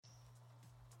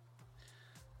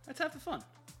That's half the fun.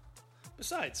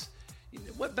 Besides,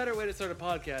 what better way to start a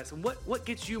podcast? And what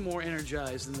gets you more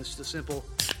energized than just a simple...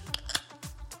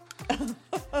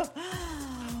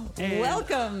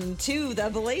 Welcome to the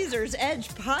Blazers Edge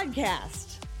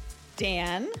podcast.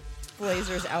 Dan,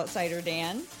 Blazers Outsider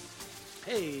Dan.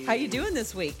 Hey. How you doing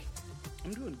this week?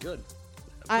 I'm doing good.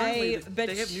 They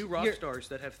They have new rock stars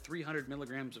that have 300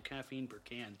 milligrams of caffeine per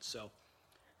can, so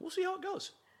we'll see how it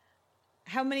goes.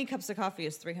 How many cups of coffee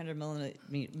is 300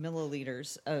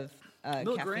 milliliters of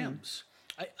Milligrams.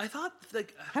 Caffeine? I thought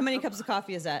like how many cups of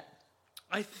coffee is that?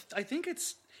 I think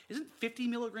isn't 50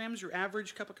 milligrams your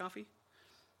average cup of coffee?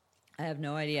 I have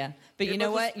no idea. But Yeah, you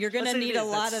know let's- what? You're going to let's say need it a is.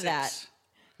 lot That's of that. 6.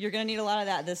 You're going to need a lot of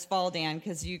that this fall, Dan,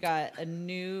 because you got a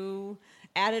new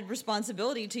added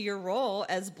responsibility to your role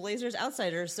as Blazers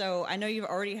Outsider. So I know you've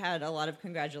already had a lot of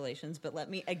congratulations, but let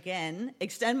me again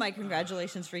extend my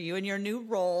congratulations for you in your new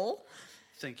role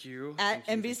Thank you. at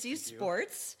Thank you, NBC thank you.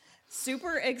 Sports.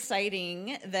 Super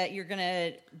exciting that you're going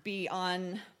to be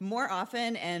on more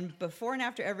often and before and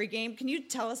after every game. Can you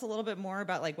tell us a little bit more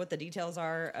about like what the details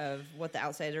are of what the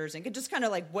Outsiders and just kind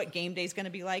of like what game day is going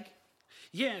to be like?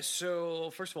 Yeah,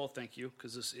 so first of all, thank you,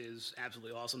 because this is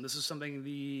absolutely awesome. This is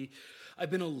something I've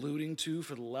been alluding to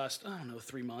for the last,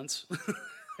 3 months.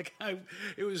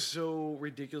 It was so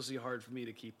ridiculously hard for me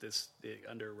to keep this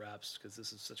under wraps, because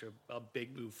this is such a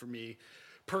big move for me,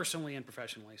 personally and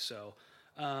professionally. So,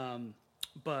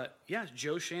 but yeah,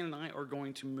 Joe, Shane, and I are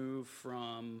going to move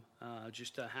from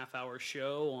just a half-hour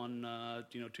show on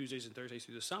Tuesdays and Thursdays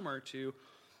through the summer to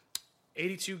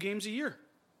 82 games a year.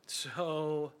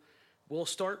 So we'll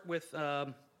start with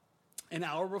an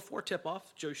hour before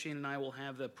tip-off. Joe, Shane, and I will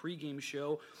have the pregame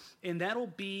show, and that'll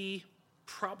be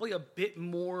probably a bit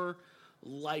more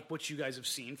like what you guys have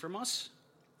seen from us,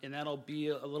 and that'll be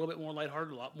a little bit more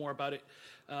lighthearted, a lot more about it,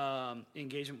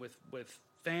 engagement with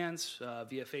fans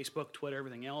via Facebook, Twitter,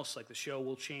 everything else. Like the show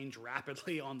will change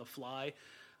rapidly on the fly.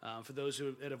 For those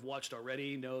that have watched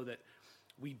already know that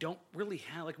we don't really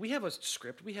have, we have a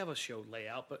script, we have a show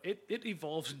layout, but it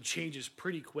evolves and changes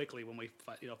pretty quickly when we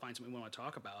find something we want to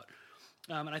talk about.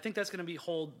 And I think that's going to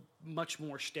hold much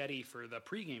more steady for the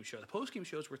pregame show. The postgame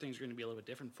shows where things are going to be a little bit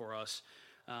different for us.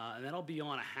 And that'll be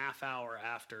on a half hour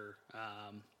after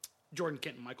Jordan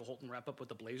Kent and Michael Holton wrap up with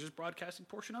the Blazers broadcasting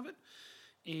portion of it.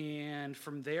 And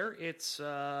from there, it's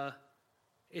going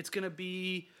to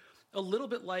be a little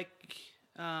bit like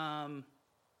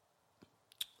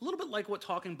what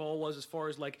Talking Ball was, as far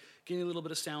as like getting a little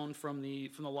bit of sound from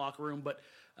the locker room, but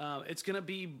it's going to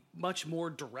be much more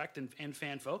direct and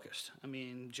fan focused. I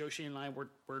mean, Joe, Shane, and I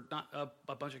we're not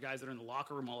a bunch of guys that are in the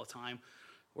locker room all the time.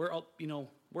 We're all,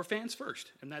 we're fans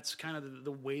first, and that's kind of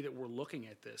the way that we're looking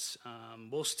at this.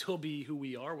 We'll still be who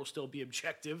we are. We'll still be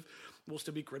objective. We'll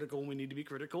still be critical when we need to be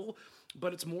critical,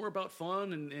 but it's more about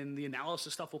fun, and the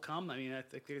analysis stuff will come. I mean, I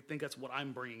think that's what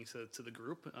I'm bringing to the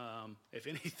group, if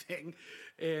anything.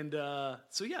 And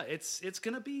so, yeah, it's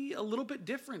going to be a little bit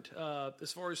different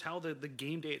as far as how the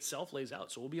game day itself lays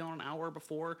out. So we'll be on an hour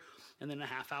before and then a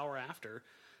half hour after.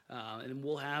 And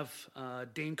we'll have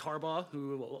Dane Carbaugh,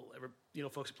 who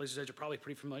folks at Blazers Edge are probably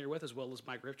pretty familiar with, as well as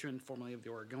Mike Ripchen, formerly of the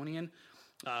Oregonian,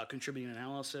 contributing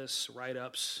analysis,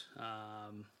 write-ups,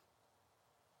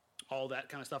 all that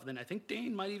kind of stuff. And then I think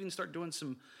Dane might even start doing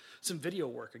some video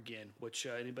work again, which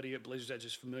anybody at Blazers Edge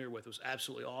is familiar with. Was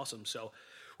absolutely awesome. So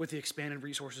with the expanded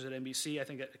resources at NBC, I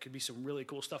think that could be some really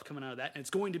cool stuff coming out of that. And it's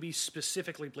going to be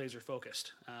specifically Blazer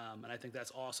focused. And I think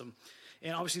that's awesome.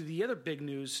 And obviously the other big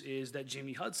news is that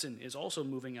Jamie Hudson is also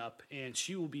moving up, and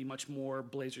she will be much more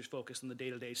Blazers focused on the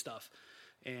day-to-day stuff.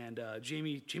 And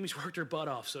Jamie's worked her butt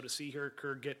off, so to see her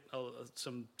get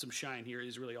some shine here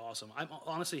is really awesome. I'm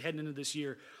honestly heading into this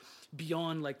year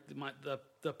beyond like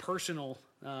the personal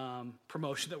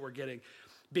promotion that we're getting,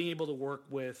 being able to work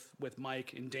with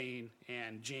Mike and Dane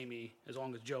and Jamie, as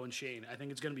long as Joe and Shane. I think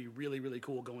it's going to be really, really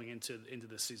cool going into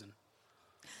this season.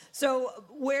 So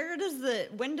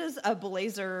when does a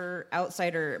Blazer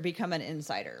outsider become an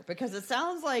insider? Because it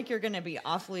sounds like you're going to be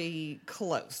awfully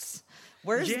close.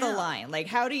 Where's the line? Like,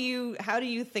 how do you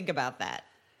think about that?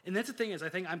 And that's the thing, is I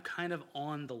think I'm kind of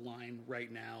on the line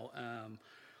right now.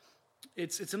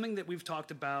 It's something that we've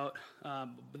talked about.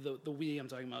 The we I'm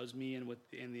talking about is me and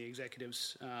the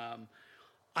executives.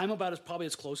 I'm about probably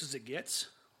as close as it gets,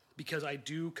 because I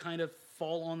do kind of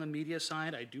fall on the media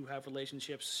side. I do have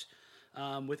relationships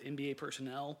with NBA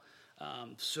personnel.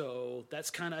 So that's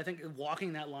kind of, I think,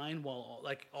 walking that line while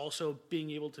like also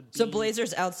being able to be... So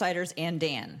Blazers outsiders and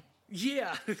Dan.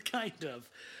 Yeah, kind of.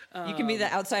 You can be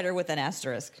the outsider with an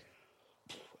asterisk.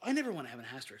 I never want to have an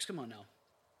asterisk. Come on now.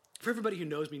 For everybody who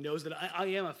knows me knows that I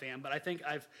am a fan, but I think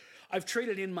I've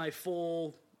traded in my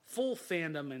full full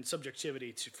fandom and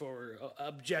subjectivity for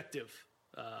objective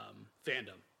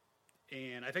fandom.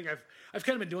 And I think I've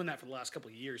kind of been doing that for the last couple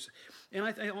of years. And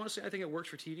I honestly, I think it works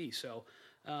for TV. So,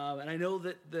 and I know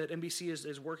that NBC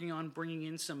is working on bringing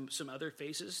in some other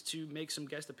faces to make some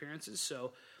guest appearances.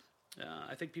 So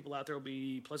I think people out there will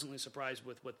be pleasantly surprised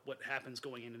with what happens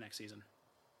going into next season.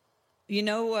 You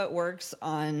know what works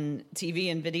on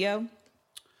TV and video?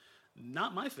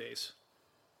 Not my face.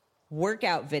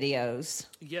 Workout videos.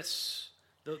 Yes.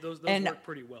 Those work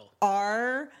pretty well.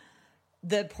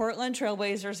 The Portland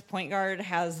Trailblazers point guard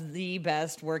has the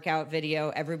best workout video.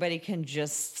 Everybody can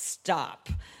just stop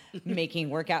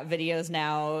making workout videos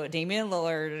now. Damian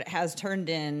Lillard has turned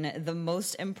in the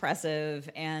most impressive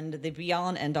and the be-all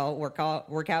and end-all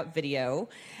workout video.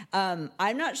 I'm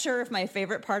not sure if my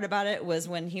favorite part about it was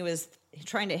when he was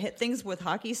trying to hit things with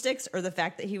hockey sticks or the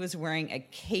fact that he was wearing a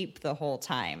cape the whole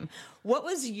time. What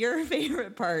was your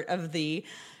favorite part of the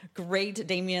great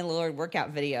Damian Lillard workout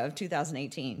video of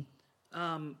 2018?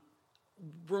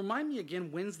 Remind me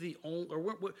again, when is the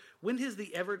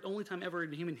only time ever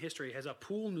in human history has a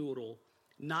pool noodle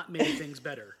not made things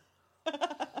better?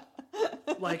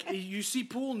 Like, you see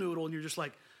pool noodle and you're just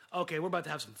like, okay, we're about to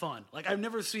have some fun. Like, I've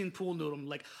never seen pool noodle and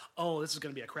like, oh, this is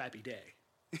going to be a crappy day.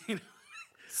 You know?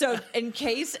 So in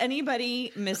case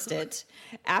anybody missed it,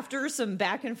 after some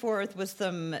back and forth with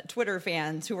some Twitter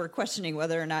fans who were questioning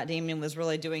whether or not Damian was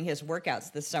really doing his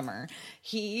workouts this summer,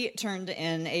 he turned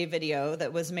in a video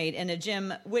that was made in a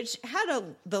gym which had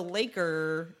the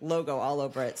Laker logo all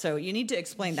over it. So you need to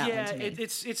explain that one to me. Yeah,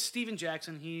 it's Steven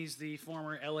Jackson. He's the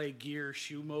former LA Gear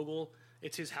shoe mogul.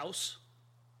 It's his house.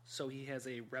 So he has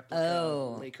a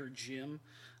replica Laker gym.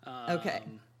 Okay.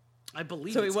 I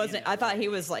believe so. He wasn't. I thought he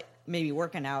was like maybe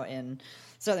working out in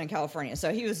Southern California.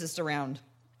 So he was just around.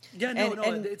 Yeah,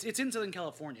 it's in Southern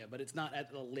California, but it's not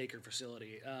at the Laker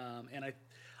facility. And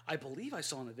I believe I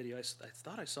saw in the video. I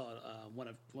thought I saw one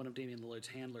of Damian Lillard's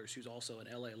handlers, who's also an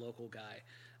LA local guy.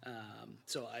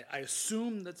 So I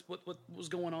assume that's what was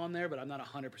going on there, but I'm not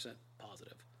 100%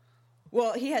 positive.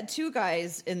 Well, he had two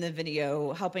guys in the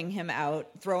video helping him out,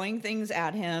 throwing things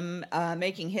at him,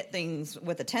 making hit things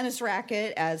with a tennis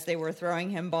racket as they were throwing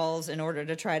him balls in order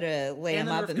to try to lay him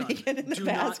up and make it in the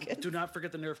basket. Do not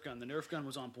forget the Nerf gun. The Nerf gun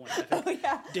was on point. I think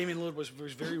Damian Lillard was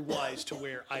very wise to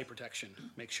wear eye protection.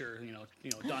 Make sure, you know,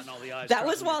 dotting all the I's. That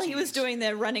was while he was doing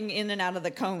the running in and out of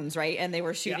the cones, right? And they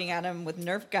were shooting at him with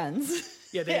Nerf guns.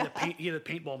 Yeah, he had a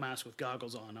paintball mask with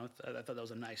goggles on. I thought that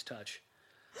was a nice touch.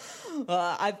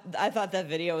 I thought that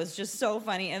video was just so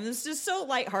funny, and it's just so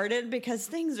lighthearted because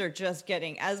things are just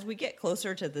getting, as we get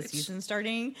closer to the season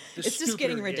starting, it's just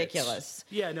getting ridiculous.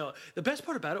 Yeah, no. The best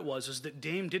part about it was that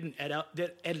Dame didn't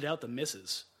edit out the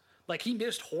misses. Like, he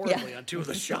missed horribly on two of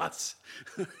the shots.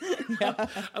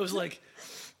 I was like,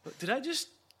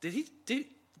 did he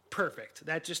perfect.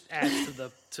 That just adds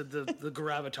to the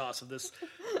gravitas of this,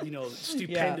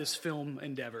 stupendous film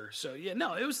endeavor. So yeah,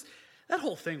 no, that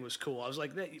whole thing was cool. I was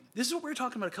like, this is what we were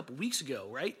talking about a couple weeks ago,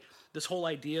 right? This whole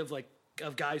idea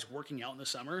of guys working out in the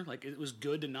summer. Like, it was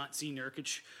good to not see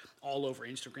Nurkic all over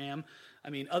Instagram. I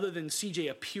mean, other than CJ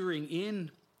appearing in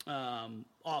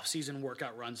off-season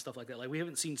workout runs, stuff like that. Like, we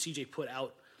haven't seen CJ put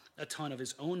out a ton of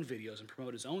his own videos and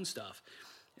promote his own stuff.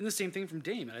 And the same thing from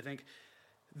Dame. And I think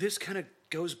this kind of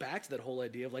goes back to that whole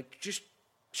idea of, like, just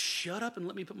shut up and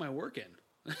let me put my work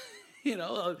in. You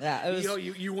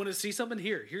want to see something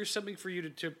here. Here's something for you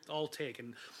to all take.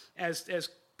 And as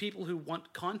people who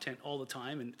want content all the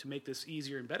time and to make this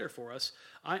easier and better for us,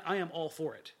 I am all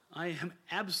for it. I am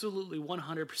absolutely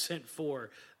 100% for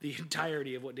the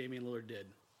entirety of what Damian Lillard did.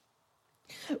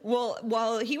 Well,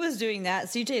 while he was doing that,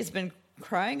 CJ's been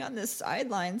crying on the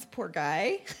sidelines. Poor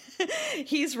guy.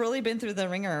 He's really been through the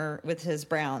ringer with his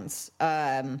Browns.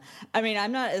 I mean,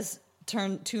 I'm not as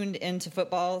tuned into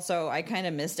football, so I kind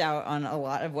of missed out on a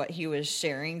lot of what he was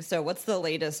sharing. So what's the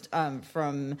latest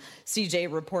from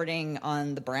CJ reporting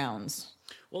on the Browns?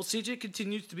 Well, CJ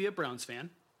continues to be a Browns fan.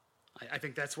 I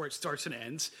think that's where it starts and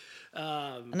ends.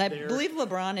 And I believe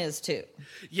LeBron is too.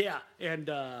 Yeah, and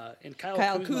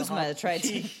Kyle Kuzma tried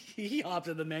to. He hopped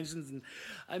in the mentions, and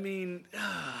I mean,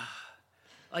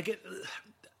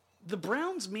 the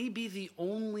Browns may be the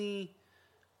only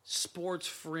sports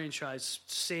franchise,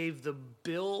 save the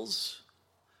Bills.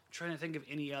 I'm trying to think of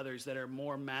any others that are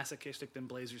more masochistic than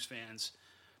Blazers fans.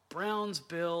 Browns,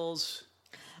 Bills.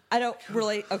 I don't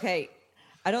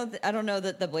know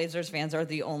that the Blazers fans are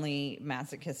the only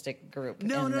masochistic group in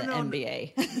the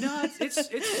NBA. No, it's.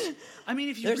 I mean,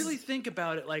 if you really think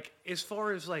about it, like, as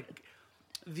far as like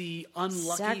the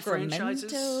unlucky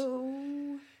franchises.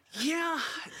 Sacramento. Yeah,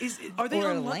 are they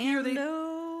unlucky? Are they?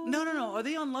 No. Are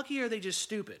they unlucky or are they just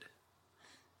stupid?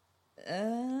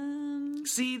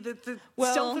 See, the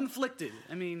well, self-inflicted.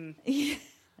 I mean,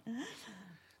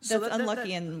 that's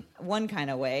unlucky in one kind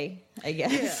of way, I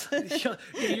guess. Yeah.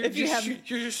 You're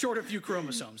just short a few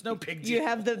chromosomes. No big deal. You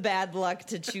have the bad luck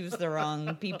to choose the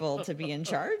wrong people to be in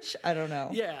charge. I don't know.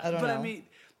 Yeah, I don't know.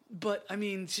 I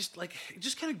mean, just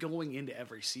kind of going into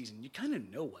every season, you kind of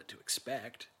know what to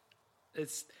expect.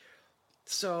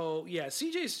 She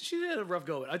had a rough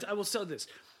go. I will say this: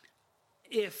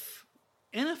 if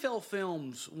NFL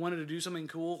Films wanted to do something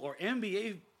cool, or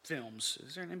NBA Films,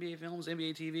 is there an NBA Films,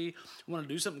 NBA TV, wanted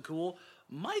to do something cool,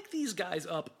 mic these guys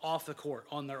up off the court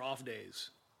on their off days.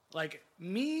 Like,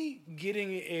 me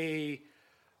getting a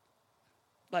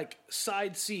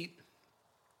side seat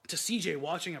to CJ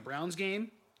watching a Browns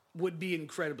game would be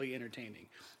incredibly entertaining.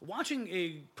 Watching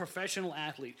a professional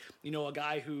athlete, a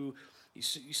guy who he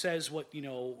says what,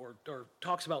 or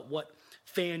talks about what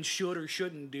fans should or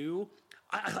shouldn't do,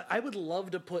 I would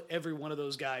love to put every one of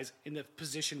those guys in the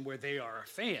position where they are a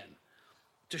fan.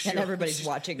 And everybody's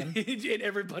watching them. And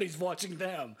everybody's watching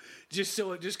them. Just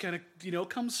so it just kind of,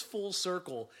 comes full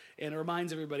circle and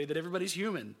reminds everybody that everybody's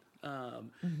human.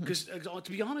 Because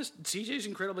to be honest, CJ's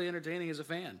incredibly entertaining as a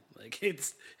fan. Like,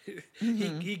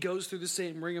 he goes through the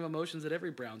same ring of emotions that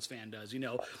every Browns fan does.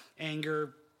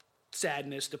 Anger,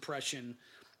 sadness, depression,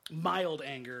 mild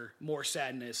anger, more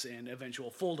sadness, and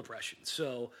eventual full depression.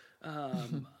 So, I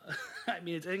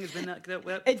think it's been that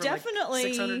wet for definitely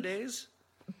 600 days.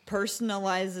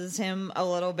 Personalizes him a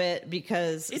little bit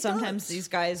because sometimes these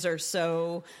guys are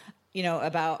so,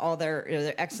 about all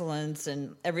their excellence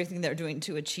and everything they're doing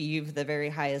to achieve the very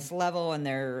highest level, and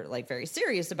they're very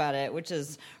serious about it, which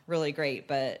is really great.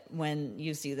 But when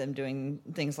you see them doing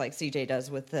things like CJ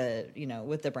does with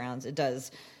the Browns, it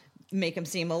does make them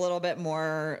seem a little bit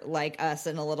more like us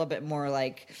and a little bit more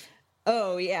like,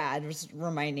 oh yeah, just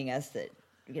reminding us that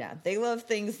they love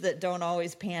things that don't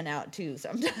always pan out too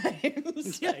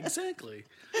sometimes. Yeah, exactly.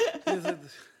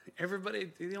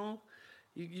 Everybody,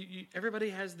 everybody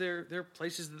has their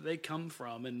places that they come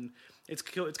from, and it's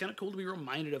kind of cool to be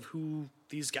reminded of who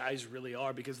these guys really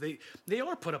are, because they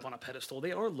are put up on a pedestal.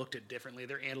 They are looked at differently.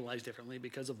 They're analyzed differently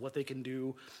because of what they can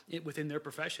do within their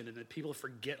profession, and that people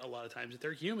forget a lot of times that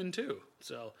they're human too.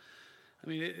 So, I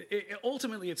mean,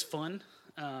 ultimately it's fun,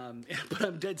 but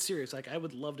I'm dead serious. I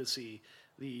would love to see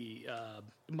the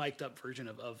mic'd up version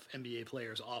of NBA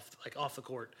players off the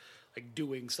court,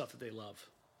 doing stuff that they love.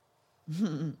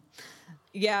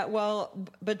 Yeah, well,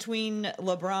 between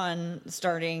LeBron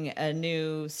starting a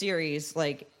new series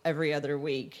every other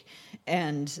week,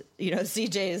 and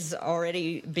CJ's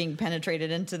already being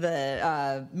penetrated into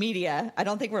the media, I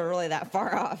don't think we're really that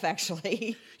far off,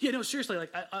 actually. Yeah, no, seriously.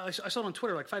 I saw it on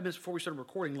Twitter 5 minutes before we started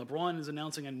recording. LeBron is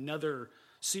announcing another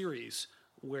series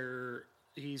where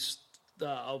he's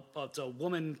it's a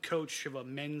woman coach of a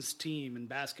men's team in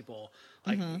basketball.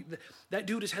 That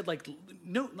dude has had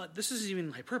this isn't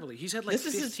even hyperbole. He's had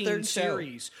 15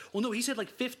 series. Well, no, he's had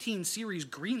 15 series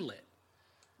greenlit.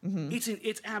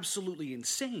 It's absolutely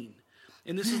insane.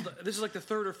 And this is the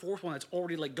third or fourth one that's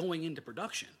already going into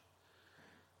production.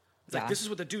 It's this is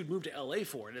what the dude moved to LA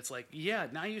for, and it's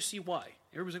now you see why.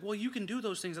 Everybody's well, you can do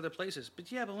those things other places, but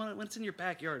when it's in your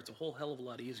backyard, it's a whole hell of a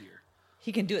lot easier.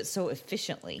 He can do it so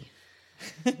efficiently.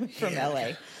 From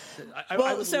LA. I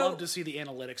would love to see the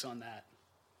analytics on that.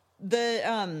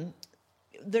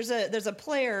 There's a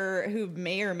player who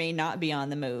may or may not be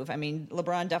on the move. I mean,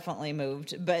 LeBron definitely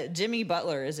moved, but Jimmy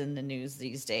Butler is in the news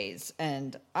these days,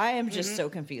 and I am just so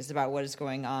confused about what is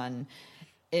going on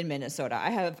in Minnesota.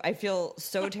 I feel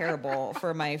so terrible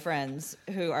for my friends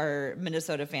who are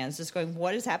Minnesota fans, just going,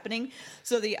 what is happening?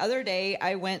 So the other day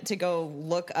I went to go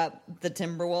look up the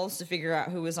Timberwolves to figure out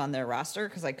who was on their roster,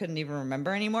 because I couldn't even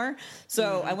remember anymore.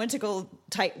 So I went to go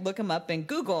look them up in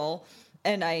Google,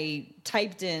 and I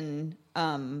typed in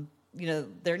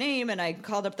their name, and I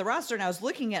called up the roster, and I was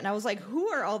looking at it, and I was like, who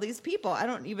are all these people? I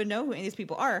don't even know who any of these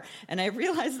people are. And I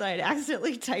realized that I had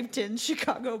accidentally typed in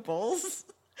Chicago Bulls.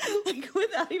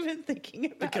 Without even thinking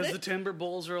about it. Because the Timber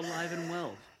Bulls are alive and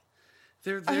well.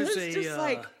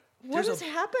 What is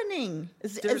happening?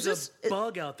 There's a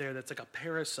bug out there that's a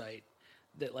parasite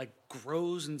that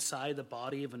grows inside the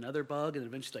body of another bug and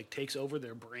eventually takes over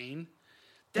their brain.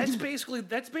 That's basically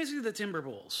the Timber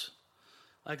Bulls.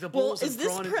 The Bulls. Is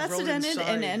this precedented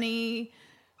in any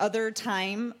other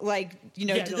time?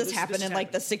 Did this happen in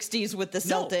the 60s with the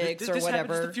Celtics or whatever? This happened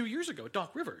just a few years ago.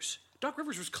 Doc Rivers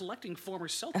was collecting former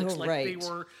Celtics they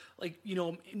were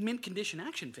mint condition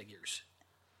action figures.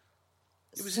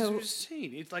 It was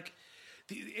insane. It's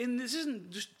and this isn't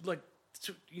just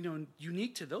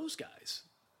unique to those guys.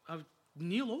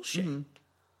 Neil O'Shea.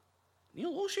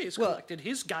 Neil O'Shea has collected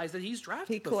his guys that he's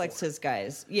drafted. He collects before. his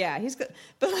guys. Yeah,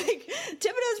 but like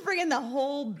Thibodeau's bringing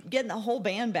getting the whole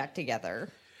band back together.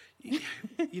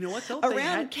 You know what though?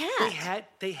 Around Cat.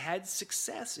 They had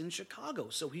success in Chicago,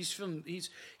 so he's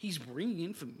bringing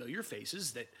in familiar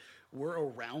faces that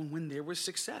were around when there was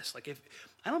success. Like if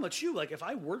I don't know about you, like if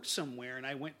I worked somewhere and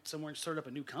I went somewhere and started up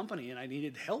a new company and I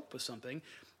needed help with something,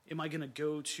 am I going to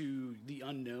go to the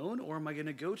unknown, or am I going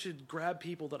to go to grab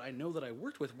people that I know that I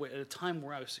worked with at a time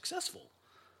where I was successful?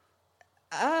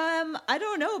 I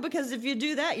don't know, because if you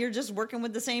do that, you're just working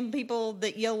with the same people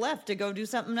that you left to go do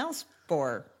something else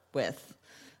with.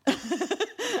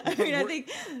 I mean, I think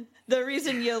the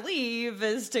reason you leave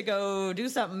is to go do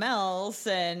something else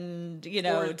and,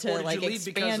 or like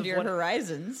expand your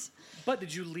horizons. But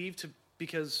did you leave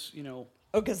because, Oh,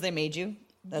 because they made you?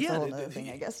 That's a whole other thing,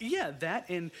 I guess. Yeah, that.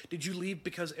 And did you leave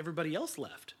because everybody else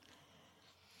left?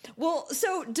 Well,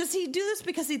 so does he do this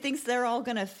because he thinks they're all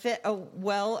going to fit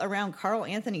well around Karl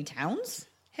Anthony Towns?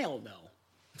 Hell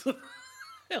no.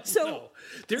 Hell so,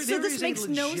 no. So this makes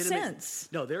no sense.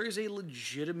 No, there is a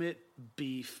legitimate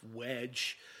beef,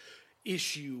 wedge,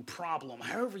 issue, problem,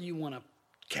 however you want to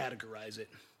categorize it,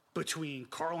 between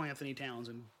Karl Anthony Towns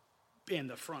and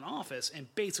the front office and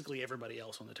basically everybody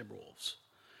else on the Timberwolves.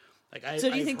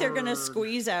 So do you think they're going to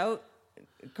squeeze out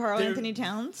Karl Anthony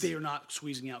Towns? They are not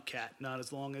squeezing out Cat, not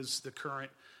as long as the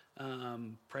current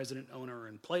president, owner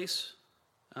in place.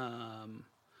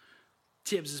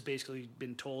 Tibbs has basically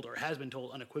been told, or has been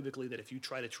told unequivocally, that if you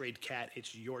try to trade Cat,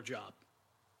 it's your job.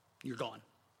 You're gone.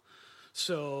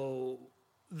 So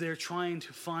they're trying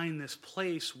to find this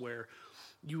place where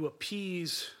you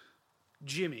appease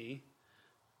Jimmy,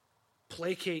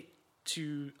 placate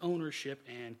to ownership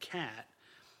and Cat,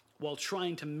 while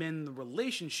trying to mend the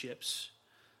relationships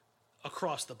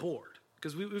across the board.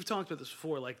 Because we've talked about this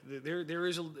before. Like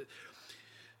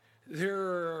there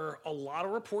are a lot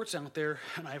of reports out there,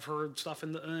 and I've heard stuff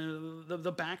in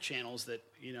the back channels that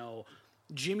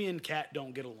Jimmy and Cat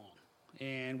don't get along,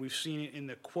 and we've seen it in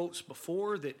the quotes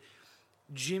before that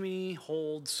Jimmy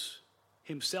holds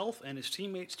himself and his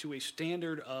teammates to a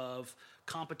standard of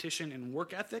competition and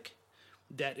work ethic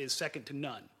that is second to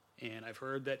none. And I've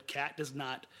heard that Cat does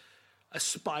not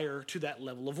aspire to that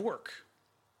level of work.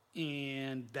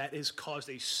 And that has caused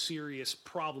a serious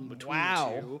problem between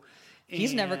the two.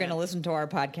 He's never going to listen to our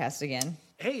podcast again.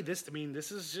 Hey, this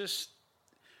is just,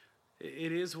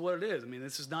 it is what it is. I mean,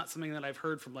 this is not something that I've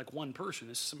heard from like one person.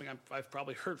 This is something I've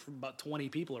probably heard from about 20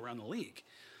 people around the league.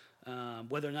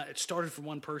 Whether or not it started from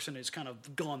one person, it's kind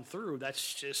of gone through.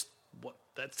 That's just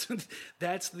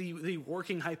that's the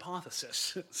working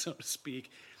hypothesis, so to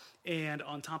speak. And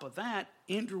on top of that,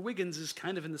 Andrew Wiggins is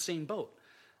kind of in the same boat.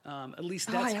 At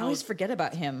least that's I always forget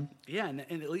about him. Yeah, and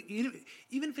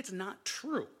even if it's not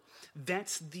true,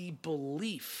 that's the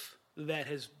belief that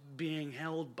is being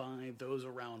held by those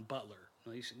around Butler.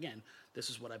 At least, again, this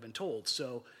is what I've been told.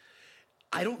 So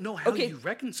I don't know how you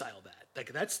reconcile that.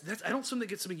 Like that's I don't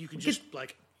think it's something you can just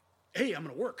like, hey, I'm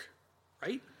going to work,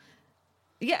 right?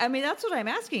 Yeah, I mean, that's what I'm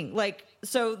asking. Like,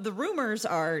 so the rumors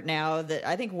are now that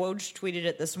I think Woj tweeted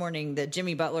it this morning that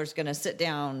Jimmy Butler's going to sit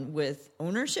down with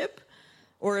ownership,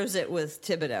 or is it with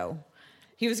Thibodeau?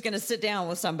 He was going to sit down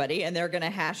with somebody and they're going to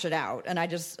hash it out. And I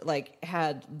just like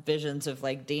had visions of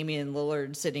like Damian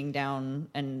Lillard sitting down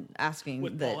and asking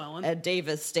with that Paul Allen?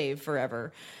 Davis stay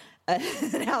forever,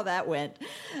 and how that went.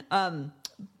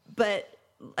 But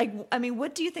like, I mean,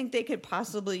 what do you think they could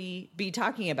possibly be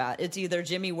talking about? It's either,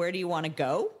 Jimmy, where do you want to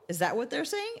go? Is that what they're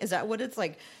saying? Is that what it's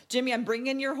like? Jimmy, I'm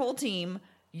bringing your whole team.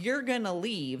 You're going to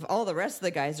leave. All the rest of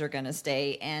the guys are going to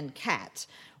stay. And Cat,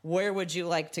 where would you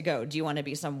like to go? Do you want to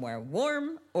be somewhere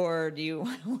warm, or do you,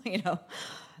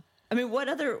 I mean, what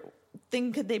other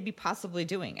thing could they be possibly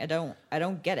doing? I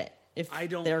don't get it. If I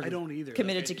don't either.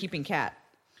 Committed to keeping Cat.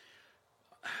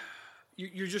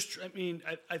 You're just, I mean,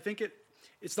 I think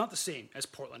it's not the same as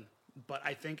Portland, but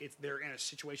I think they're in a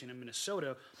situation in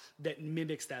Minnesota that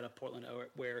mimics that of Portland,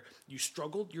 where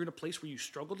you're in a place where you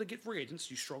struggle to get free agents,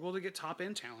 you struggle to get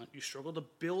top-end talent, you struggle to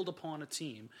build upon a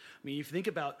team. I mean, if you think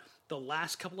about the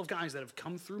last couple of guys that have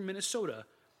come through Minnesota,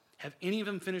 have any of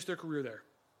them finished their career there?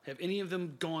 Have any of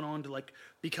them gone on to like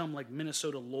become like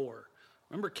Minnesota lore?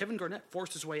 Remember, Kevin Garnett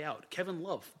forced his way out. Kevin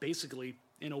Love basically,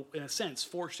 in a sense,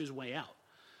 forced his way out.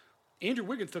 Andrew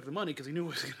Wiggins took the money because he knew he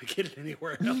wasn't going to get it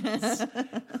anywhere else.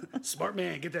 Smart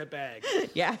man, get that bag.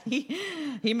 Yeah,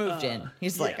 he moved in.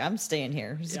 He's like, I'm staying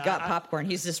here. He's got popcorn.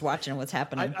 He's just watching what's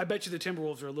happening. I bet you the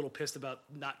Timberwolves are a little pissed about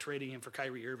not trading him for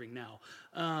Kyrie Irving now.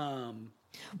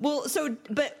 Well, so,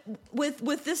 but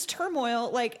with this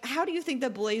turmoil, like, how do you think the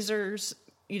Blazers,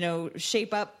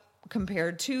 shape up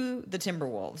compared to the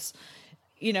Timberwolves.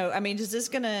 You know, I mean,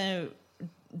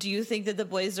 do you think that the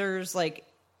Blazers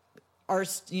are,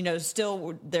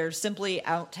 still, they're simply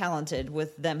out talented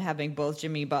with them having both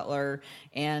Jimmy Butler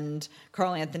and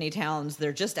Karl Anthony Towns?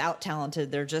 They're just out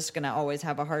talented. They're just going to always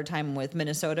have a hard time with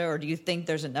Minnesota? Or do you think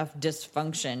there's enough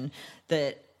dysfunction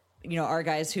that, our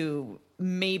guys who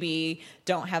maybe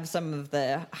don't have some of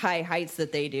the high heights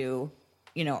that they do,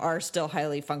 are still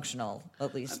highly functional?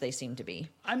 At least they seem to be.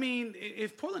 I mean,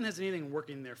 if Portland has anything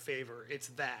working in their favor, it's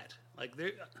that.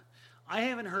 I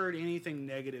haven't heard anything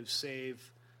negative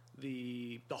save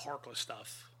the Harkless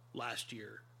stuff last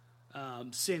year,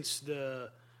 since the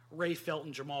Ray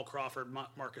Felton, Jamal Crawford,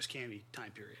 Marcus Camby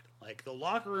time period. The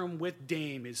locker room with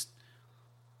Dame is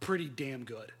pretty damn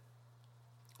good.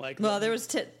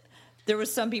 There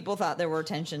was some people thought there were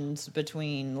tensions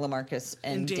between LaMarcus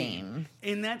and Dame.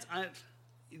 And that's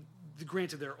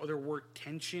granted there were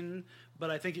tension,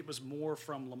 but I think it was more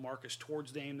from LaMarcus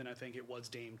towards Dame than I think it was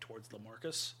Dame towards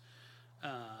LaMarcus.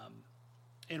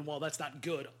 And while that's not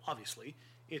good, obviously,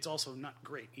 it's also not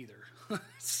great either.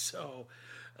 So,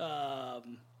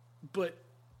 but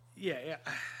yeah.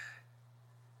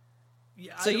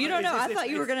 So you don't know. I thought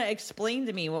you were going to explain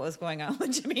to me what was going on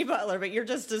with Jimmy Butler, but you're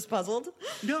just as puzzled.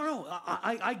 No.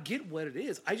 I get what it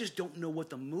is. I just don't know what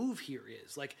the move here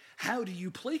is. How do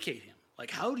you placate him?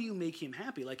 How do you make him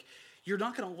happy? You're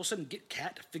not going to all of a sudden get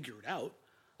Cat to figure it out.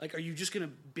 Are you just going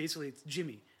to basically,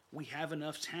 Jimmy, we have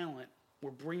enough talent. We're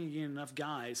bringing in enough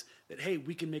guys that, hey,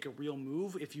 we can make a real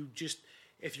move if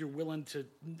you're willing to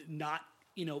not,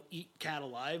 eat Cat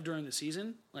alive during the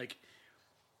season.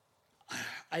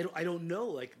 I don't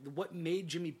know. What made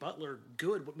Jimmy Butler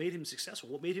good? What made him successful?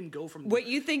 What made him go from... What,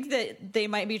 you think that they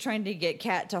might be trying to get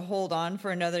Cat to hold on for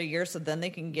another year so then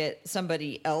they can get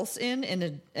somebody else in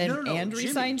and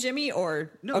re-sign Jimmy?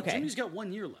 Or no, okay. Jimmy's got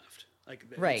 1 year left.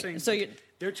 Right. So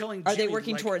they're telling are Jimmy, they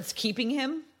working towards keeping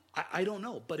him? I don't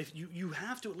know, but if you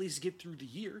have to at least get through the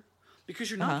year,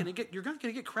 because you're not going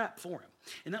to get crap for him,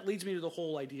 and that leads me to the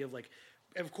whole idea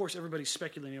of course everybody's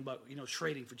speculating about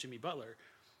trading for Jimmy Butler.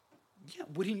 Yeah,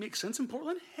 would he make sense in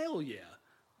Portland? Hell yeah.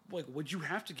 Would you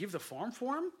have to give the farm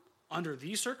for him under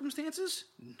these circumstances?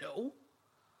 No.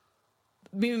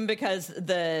 Even because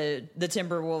the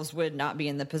Timberwolves would not be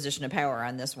in the position of power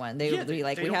on this one. They would be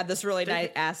we have this really nice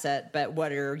asset, but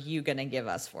what are you going to give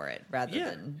us for it? Rather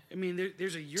than, I mean,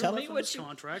 there's a year left on this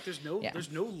contract.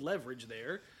 There's no leverage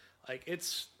there.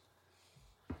 It's.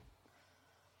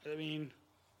 I mean,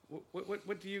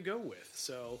 what do you go with?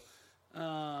 So.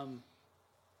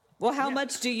 Well, how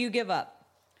much do you give up?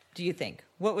 Do you think?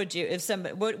 What would you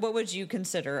what would you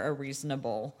consider a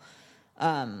reasonable?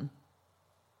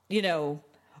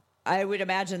 I would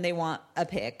imagine they want a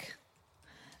pick,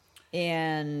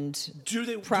 and do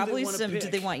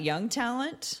they want young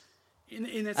talent? And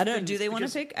I don't know. Do they want a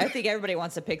pick? I think everybody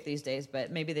wants a pick these days,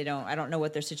 but maybe they don't. I don't know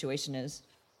what their situation is.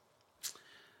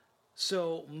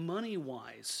 So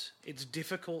money-wise, it's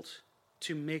difficult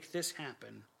to make this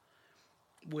happen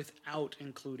without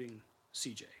including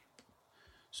CJ.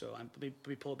 So let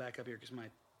me pull it back up here because my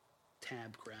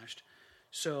tab crashed.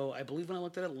 So I believe when I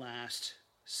looked at it last,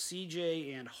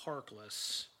 CJ and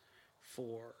Harkless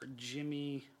for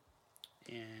Jimmy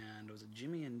and was it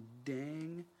Jimmy and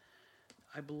Dang,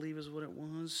 I believe is what it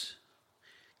was.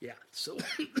 Yeah, so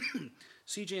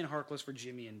CJ and Harkless for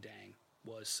Jimmy and Dang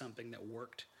was something that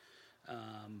worked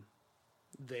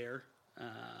there.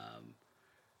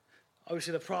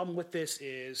 Obviously, the problem with this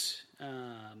is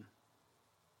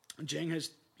Jang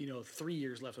has 3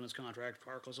 years left on his contract.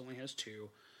 Harkless only has 2.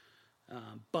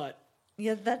 But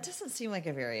yeah, that doesn't seem like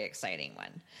a very exciting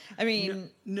one. I mean,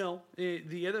 no.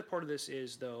 The other part of this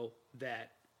is though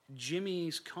that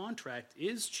Jimmy's contract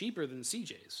is cheaper than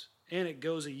CJ's, and it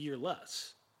goes a year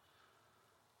less.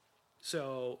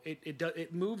 So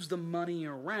it moves the money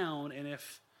around, and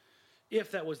if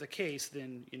that was the case,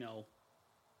 then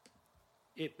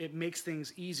it makes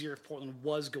things easier if Portland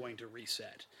was going to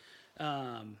reset.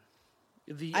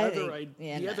 The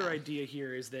other idea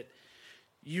here is that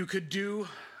you could do,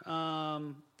 I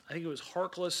think it was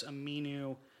Harkless,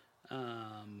 Aminu,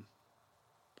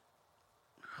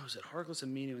 was it Harkless,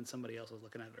 Aminu, and somebody else I was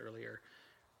looking at it earlier,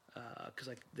 because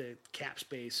the cap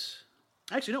space.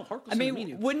 Actually, no, Harkless.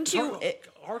 Aminu. Wouldn't you?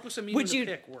 Harkless, Aminu, and a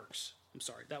pick works. I'm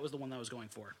sorry, that was the one that I was going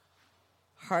for.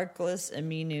 Harkless,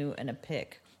 Aminu, and a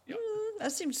pick. Yep.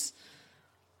 That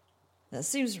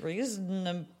seems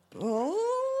reasonable.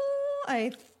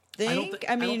 I think.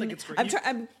 I mean, don't think it's great.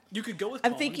 You could go with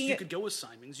Collins, you could go with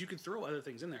Simons, you could throw other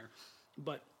things in there.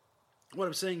 But what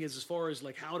I'm saying is, as far as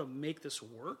how to make this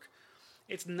work,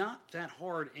 it's not that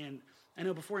hard. And I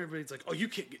know before everybody's like, oh, you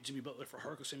can't get Jimmy Butler for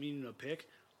Harkless. I mean, a pick.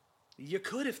 You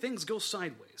could if things go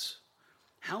sideways.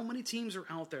 How many teams are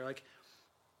out there? Like,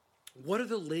 what are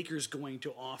the Lakers going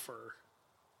to offer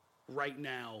right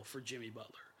now for Jimmy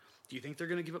Butler? Do you think they're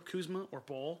going to give up Kuzma or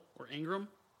Ball or Ingram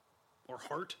or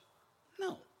Hart?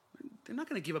 No. They're not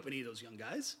going to give up any of those young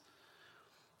guys.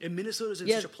 And Minnesota's in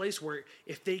such a place where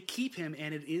if they keep him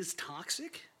and it is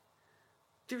toxic,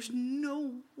 there's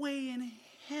no way in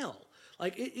hell.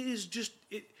 Like, it is just...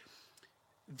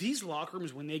 These locker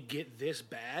rooms, when they get this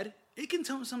bad, it can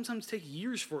sometimes take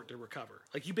years for it to recover.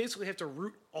 Like, you basically have to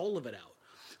root all of it out.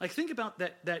 Like, think about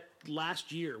that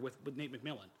last year with Nate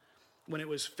McMillan, when it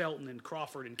was Felton and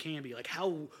Crawford and Camby. Like,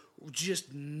 how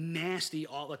just nasty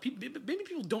all... Like, maybe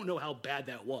people don't know how bad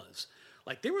that was.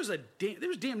 Like, there was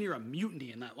damn near a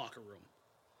mutiny in that locker room.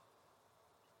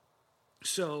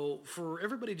 So, for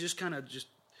everybody just kind of just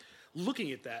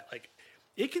looking at that, like,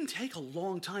 it can take a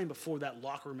long time before that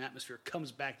locker room atmosphere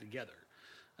comes back together.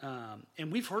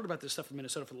 And we've heard about this stuff from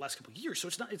Minnesota for the last couple of years, so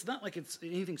it's not like it's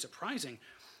anything surprising.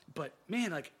 But,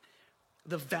 man, like,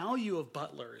 the value of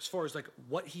Butler as far as, like,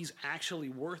 what he's actually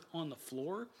worth on the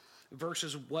floor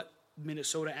versus what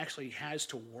Minnesota actually has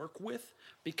to work with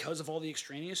because of all the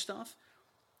extraneous stuff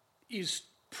is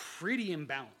pretty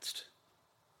imbalanced.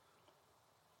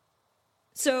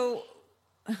 So,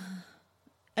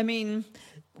 I mean,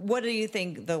 what do you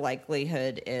think the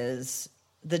likelihood is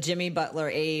the Jimmy Butler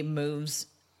moves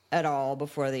at all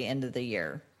before the end of the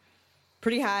year?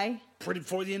 Pretty high?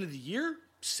 Before the end of the year?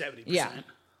 70%. Yeah.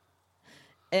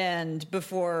 And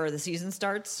before the season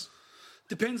starts?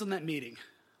 Depends on that meeting.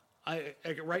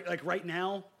 Right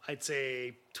now, I'd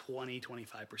say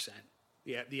 20-25%.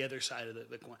 Yeah, the other side of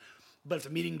the coin. But if the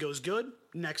meeting goes good,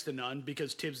 next to none,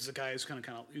 because Tibbs is a guy who's going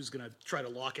to try to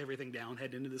lock everything down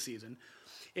heading into the season.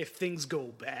 If things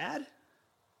go bad,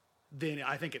 then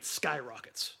I think it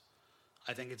skyrockets.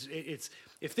 I think it's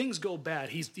if things go bad,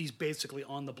 he's basically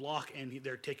on the block and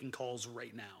they're taking calls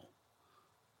right now.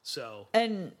 So.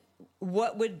 And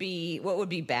what would be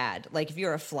bad? Like if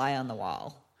you're a fly on the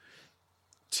wall.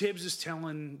 Tibbs is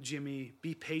telling Jimmy,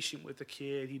 be patient with the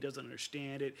kid. He doesn't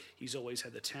understand it. He's always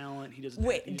had the talent. He doesn't.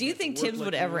 Wait, do you think Tibbs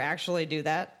would ever actually do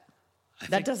that?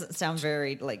 That doesn't sound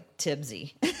very like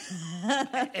Tibbsy.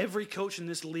 Every coach in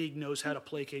this league knows how to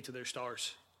placate to their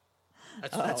stars.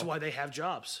 That's why they have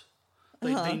jobs.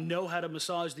 They know how to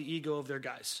massage the ego of their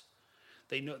guys.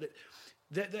 They know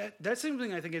that's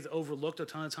something I think is overlooked a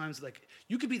ton of times. Like,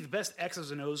 you could be the best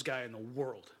X's and O's guy in the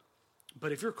world,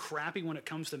 but if you're crappy when it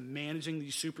comes to managing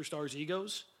these superstars'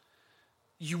 egos,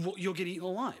 you'll get eaten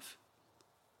alive.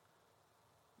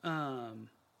 And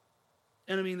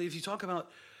I mean, if you talk about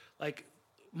like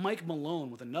Mike Malone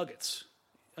with the Nuggets,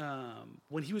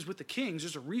 when he was with the Kings,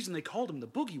 there's a reason they called him the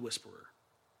Boogie Whisperer.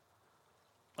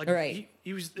 Like, right.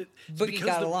 He was Boogie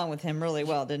got along with him really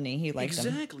well, didn't he? He liked him.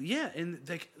 Exactly. Yeah, and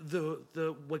like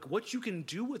the like what you can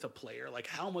do with a player, like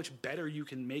how much better you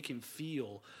can make him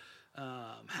feel.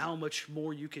 How much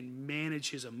more you can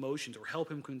manage his emotions or help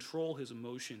him control his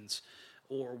emotions,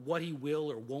 or what he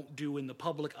will or won't do in the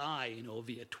public eye,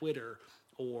 via Twitter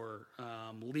or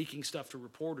leaking stuff to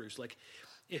reporters. Like,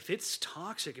 if it's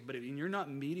toxic, but you're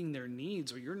not meeting their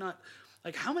needs, or you're not,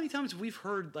 like, how many times have we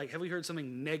heard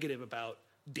something negative about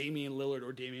Damian Lillard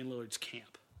or Damian Lillard's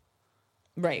camp?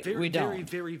 Right, we don't.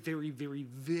 Very, very, very,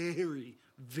 very,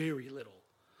 very little.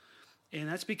 And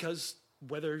that's because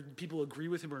whether people agree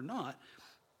with him or not,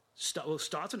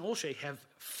 Stotts and Olshey have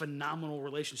phenomenal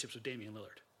relationships with Damian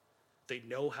Lillard. They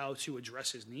know how to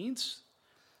address his needs.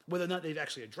 Whether or not they've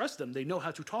actually addressed them, they know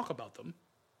how to talk about them.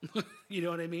 You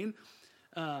know what I mean?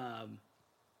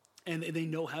 And they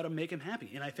know how to make him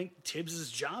happy. And I think Tibbs'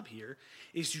 job here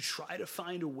is to try to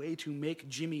find a way to make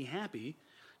Jimmy happy,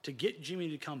 to get Jimmy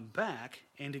to come back,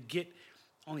 and to get,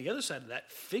 on the other side of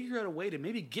that, figure out a way to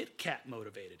maybe get Cat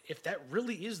motivated. If that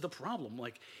really is the problem,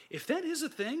 like, if that is a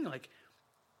thing, like,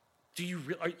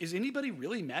 is anybody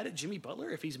really mad at Jimmy Butler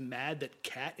if he's mad that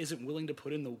Cat isn't willing to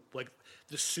put in the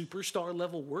superstar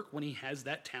level work when he has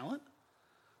that talent?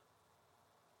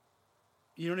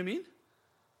 You know what I mean?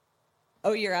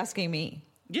 Oh, you're asking me?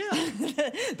 Yeah.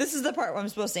 This is the part where I'm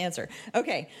supposed to answer.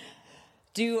 Okay.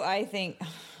 Do I think...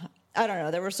 I don't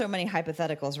know. There were so many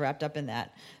hypotheticals wrapped up in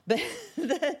that. But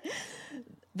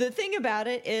the thing about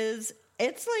it is,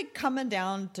 it's like coming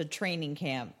down to training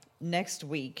camp next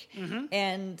week. Mm-hmm.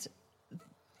 And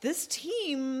this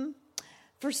team,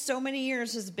 for so many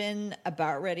years, has been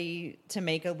about ready to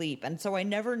make a leap. And so I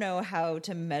never know how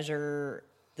to measure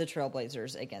the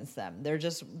Trailblazers against them.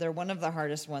 They're one of the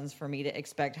hardest ones for me to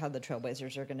expect how the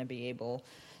Trailblazers are going to be able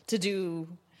to do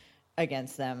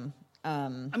against them.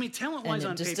 I mean, talent and wise, it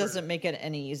on just paper, doesn't make it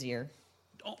any easier.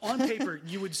 on paper,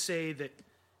 you would say that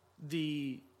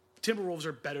the Timberwolves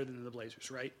are better than the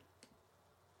Blazers, right?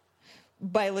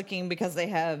 By looking, because they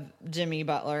have Jimmy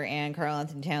Butler and Karl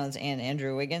Anthony Towns and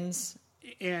Andrew Wiggins.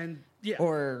 And yeah,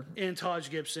 Or and Taj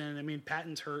Gibson. I mean,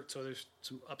 Patton's hurt, so there's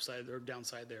some upside or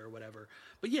downside there or whatever.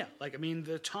 But yeah, like I mean,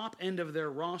 the top end of their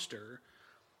roster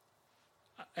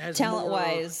has talent more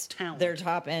wise, talent. their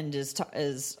top end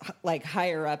is like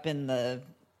higher up in the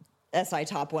SI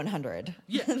top 100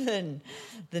 Yeah. than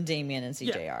Damian and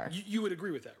CJ yeah, are. You would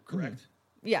agree with that, correct?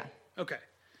 Yeah. Okay.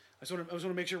 I just want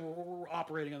to make sure we're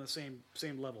operating on the same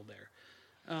level there.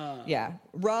 Yeah.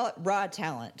 Raw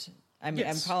talent. I mean,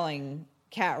 Yes. I'm calling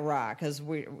Cat raw because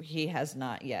he has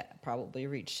not yet probably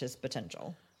reached his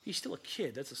potential. He's still a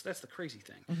kid. That's the crazy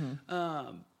thing.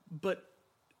 Mm-hmm. But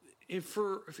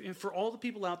for all the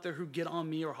people out there who get on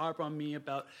me or harp on me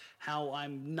about how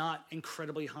I'm not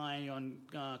incredibly high on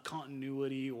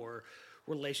continuity or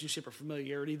relationship or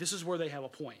familiarity, this is where they have a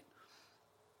point.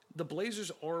 The Blazers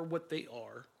are what they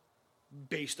are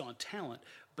based on talent,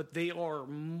 but they are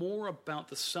more about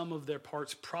the sum of their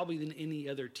parts probably than any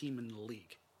other team in the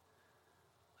league.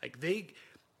 Like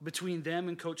between them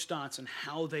and Coach Stotts and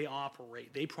how they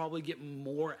operate, they probably get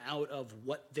more out of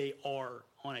what they are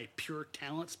on a pure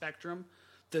talent spectrum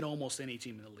than almost any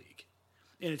team in the league.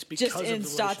 And it's because Just of in the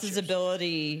Stotts' relationships.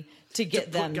 ability to get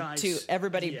put them guys- to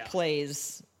everybody yeah.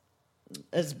 plays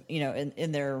as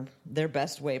in their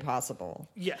best way possible.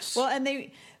 Yes. Well, and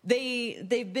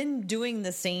they've been doing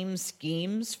the same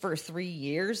schemes for 3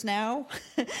 years now,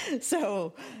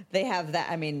 so they have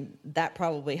that. I mean, that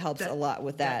probably helps a lot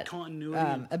with that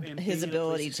continuity and being his in a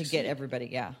ability place to to get succeed. everybody.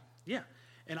 Yeah, Yeah,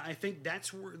 and I think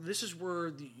this is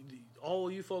where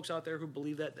all you folks out there who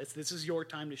believe this is your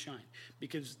time to shine,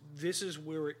 because this is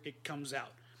where it comes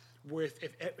out. With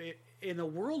if in a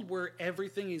world where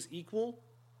everything is equal,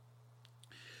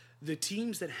 the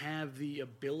teams that have the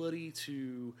ability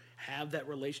to have that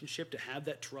relationship, to have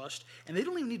that trust, and they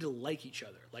don't even need to like each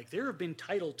other. Like there have been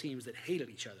title teams that hated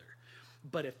each other,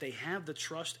 but if they have the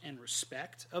trust and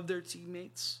respect of their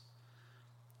teammates,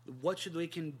 what they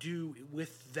can do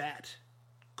with that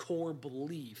core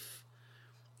belief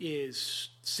is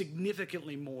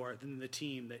significantly more than the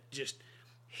team that just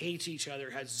hates each other,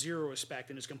 has zero respect,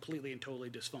 and is completely and totally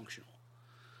dysfunctional.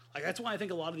 Like that's why I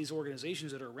think a lot of these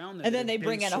organizations that are around them, and then they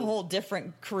bring in a whole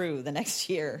different crew the next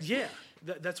year. Yeah,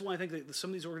 that's why I think that some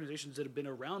of these organizations that have been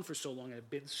around for so long and have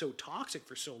been so toxic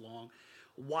for so long,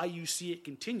 why you see it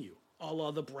continue, a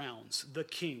la the Browns, the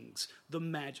Kings, the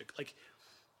Magic. Like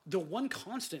the one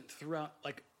constant throughout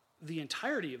like the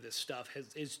entirety of this stuff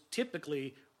is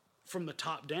typically from the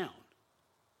top down.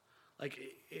 Like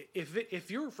if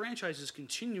your franchise is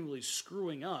continually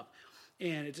screwing up,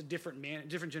 and it's a different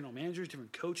general managers,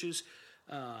 different coaches,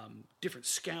 different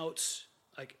scouts,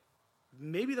 like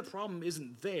maybe the problem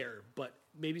isn't there, but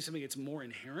maybe something that's more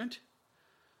inherent.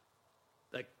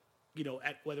 Like,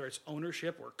 whether it's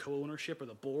ownership or co-ownership or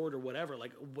the board or whatever,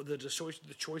 like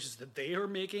the choices that they are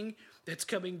making that's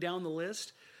coming down the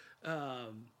list.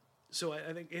 So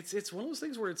I think it's one of those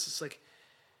things where it's just like,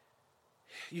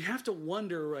 you have to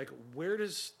wonder, like, where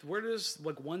does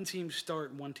like one team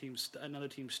start and another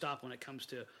team stop when it comes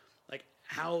to like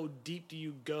how deep do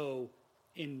you go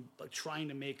in like trying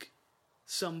to make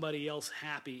somebody else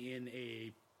happy in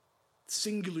a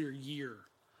singular year,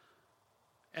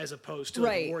 as opposed to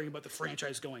like, worrying about the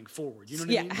franchise going forward. You know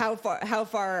what I mean? How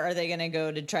far are they going to go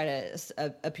to try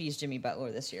to appease Jimmy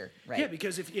Butler this year? Right. Yeah,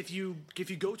 because if you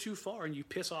go too far and you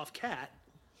piss off Cat,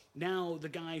 now the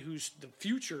guy who's the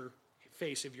future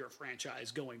face of your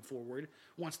franchise going forward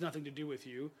wants nothing to do with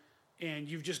you, and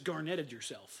you've just garnetted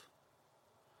yourself.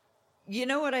 You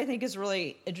know what I think is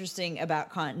really interesting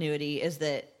about continuity is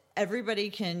that everybody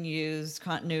can use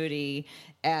continuity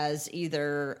as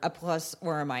either a plus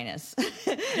or a minus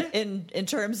in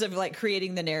terms of like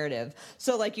creating the narrative.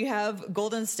 So like you have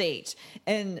Golden State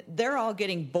and they're all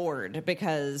getting bored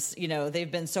because,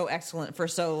 they've been so excellent for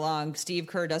so long. Steve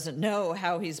Kerr doesn't know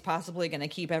how he's possibly going to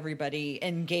keep everybody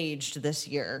engaged this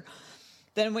year.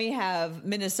 Then we have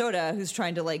Minnesota, who's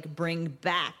trying to like bring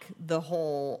back the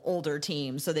whole older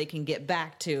team so they can get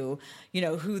back to,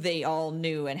 who they all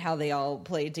knew and how they all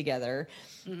played together.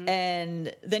 Mm-hmm.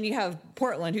 And then you have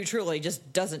Portland, who truly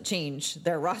just doesn't change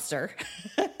their roster.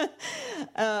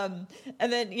 And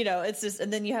then, it's just,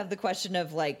 and then you have the question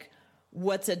of like,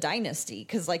 what's a dynasty?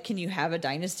 Because like, can you have a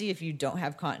dynasty if you don't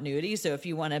have continuity? So if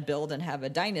you want to build and have a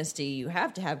dynasty, you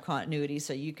have to have continuity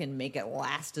so you can make it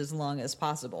last as long as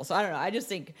possible. So I don't know. I just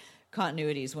think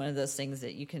continuity is one of those things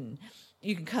that you can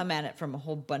come at it from a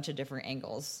whole bunch of different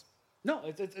angles. No,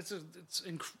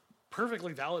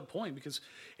 perfectly valid point, because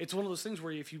it's one of those things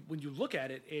where when you look at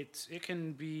it, it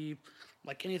can be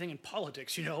like anything in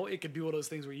politics. It could be one of those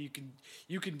things where you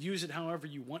can use it however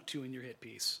you want to in your hit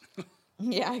piece.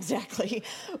 Yeah, exactly.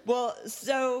 Well,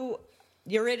 so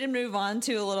you're ready to move on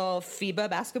to a little FIBA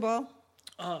basketball?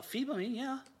 FIBA, I mean,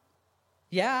 yeah.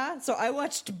 Yeah. So I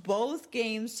watched both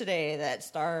games today that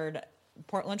starred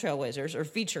Portland Trailblazers, or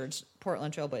featured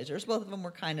Portland Trailblazers. Both of them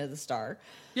were kind of the star.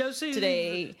 Yeah, I was saying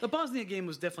today. The Bosnia game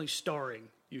was definitely starring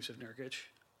Yusuf Nurkic.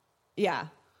 Yeah.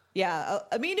 Yeah,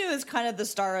 Aminu is kind of the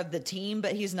star of the team,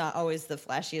 but he's not always the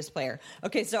flashiest player.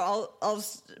 Okay, so I'll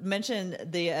mention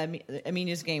the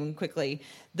Aminu's game quickly.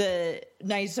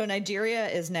 So Nigeria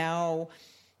is now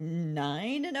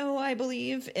 9-0, I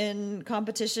believe, in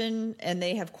competition, and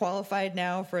they have qualified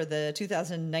now for the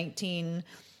 2019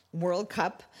 World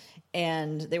Cup.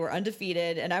 And they were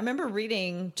undefeated. And I remember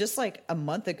reading just like a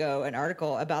month ago an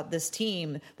article about this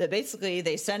team that basically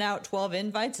they sent out 12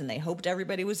 invites and they hoped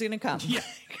everybody was going to come. Yeah.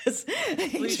 Because they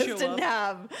just didn't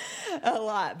have a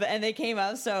lot. And they came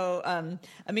up. So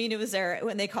Aminu was there,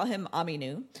 when they call him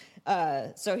Aminu.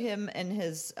 So him and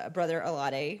his brother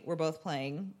Alade were both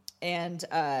playing. And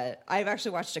I've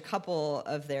actually watched a couple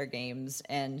of their games,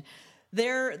 and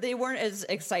they weren't as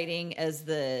exciting as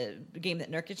the game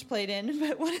that Nurkic played in,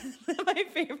 but one of my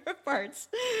favorite parts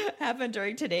happened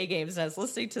during today games. And I was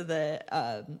listening to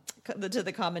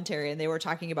the commentary, and they were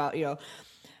talking about,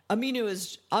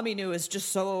 Aminu is just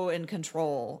so in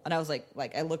control. And I was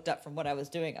like I looked up from what I was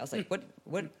doing. I was like, what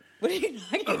are you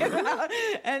talking about?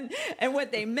 And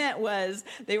what they meant was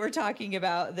they were talking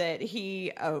about that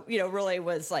he, really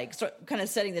was like kind of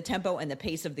setting the tempo and the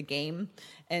pace of the game.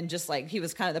 And just like he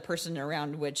was kind of the person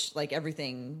around which like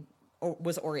everything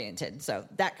was oriented. So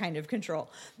that kind of control.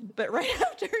 But right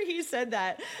after he said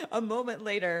that, a moment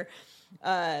later,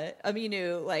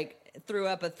 Aminu like threw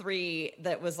up a three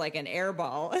that was like an air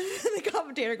ball. And the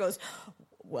commentator goes,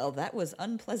 "Well, that was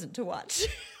unpleasant to watch."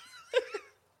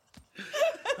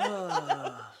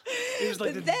 It was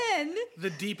like the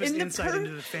deepest insight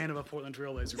into the fan of a Portland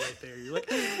Trailblazer right there. You're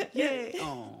like, yay.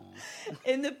 Oh.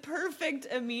 In the perfect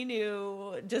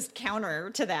Aminu just counter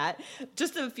to that,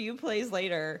 just a few plays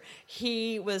later,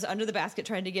 he was under the basket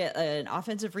trying to get an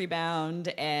offensive rebound,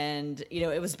 and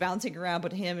it was bouncing around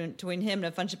between him and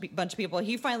a bunch of people.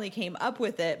 He finally came up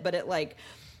with it, but it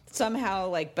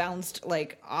somehow bounced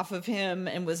off of him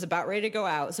and was about ready to go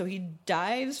out. So he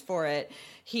dives for it.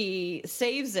 He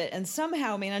saves it and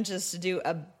somehow manages to do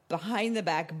a behind the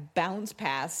back bounce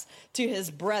pass to his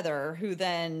brother, who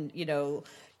then,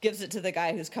 gives it to the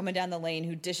guy who's coming down the lane,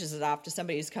 who dishes it off to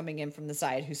somebody who's coming in from the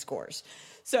side, who scores.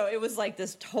 So it was like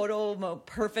this total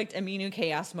perfect Aminu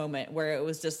chaos moment where it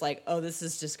was just like, oh, this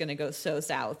is just going to go so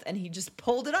south. And he just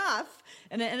pulled it off,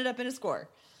 and it ended up in a score.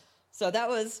 So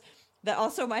that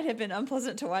also might have been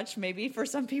unpleasant to watch maybe for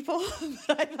some people,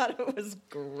 but I thought it was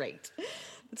great.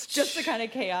 It's just the kind of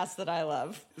chaos that I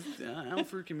love.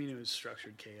 Al-Farouq Aminu is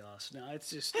structured chaos. No, it's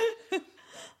just...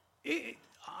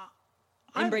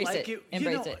 Embrace it.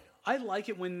 Embrace it. I like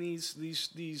it when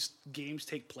these games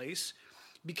take place,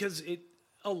 because it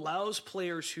allows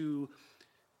players who...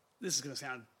 This is going to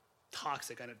sound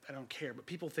toxic. I don't care, but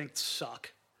people think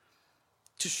suck,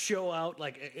 to show out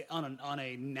on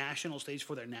a national stage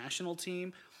for their national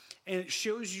team. And it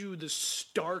shows you the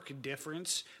stark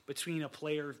difference between a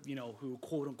player, who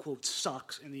quote unquote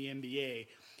sucks in the NBA,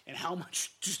 and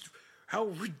how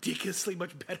ridiculously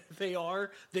much better they are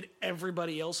than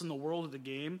everybody else in the world of the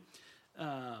game.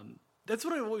 That's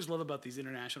what I always love about these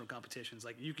international competitions.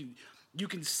 Like you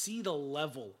can see the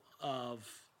level of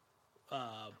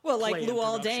like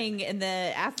Luol Deng in the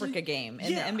Africa game,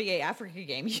 in the NBA Africa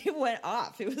game, he went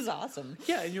off. It was awesome.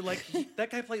 Yeah, and you're like, that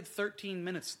guy played 13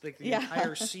 minutes the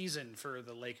entire season for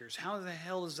the Lakers. How the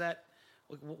hell is that?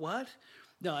 What?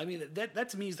 No, I mean that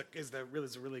to me is a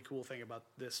really cool thing about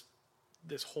this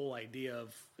whole idea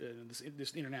of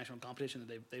this international competition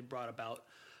that they brought about,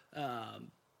 and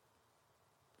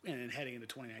heading into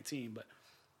 2019. But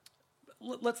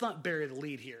let's not bury the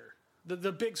lead here.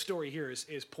 The big story here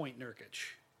is Point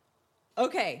Nurkic.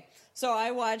 Okay, so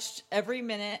I watched every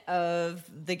minute of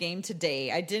the game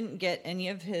today. I didn't get any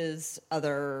of his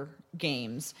other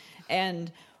games.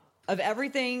 And of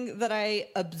everything that I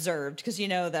observed, because you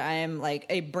know that I am like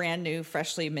a brand new,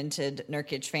 freshly minted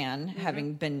Nurkic fan,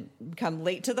 having come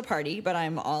late to the party, but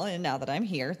I'm all in now that I'm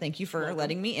here. Thank you for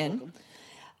letting me in. Welcome.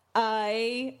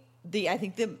 I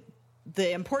think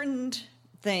the important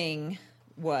thing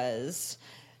was...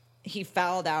 he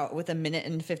fouled out with 1 minute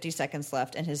and 50 seconds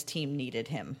left, and his team needed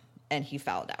him, and he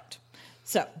fouled out.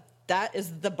 So that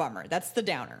is the bummer. That's the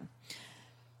downer.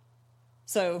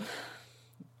 So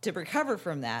to recover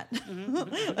from that,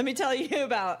 let me tell you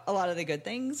about a lot of the good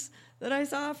things that I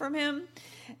saw from him.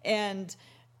 And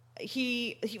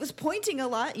he was pointing a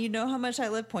lot. You know how much I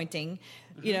love pointing.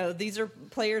 You know, these are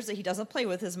players that he doesn't play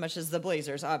with as much as the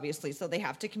Blazers, obviously, so they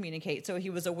have to communicate. So he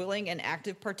was a willing and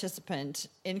active participant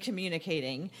in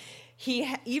communicating.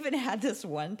 He even had this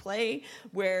one play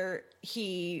where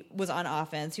he was on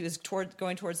offense. He was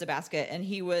going towards the basket, and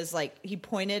he was like, he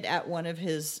pointed at one of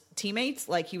his teammates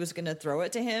like he was going to throw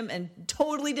it to him, and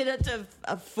totally did it to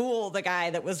fool the guy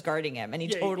that was guarding him, and he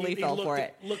totally fell for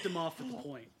it. Looked him off at the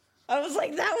point. I was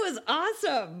like, that was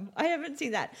awesome. I haven't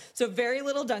seen that. So very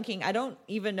little dunking. I don't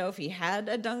even know if he had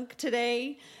a dunk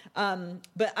today.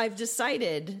 But I've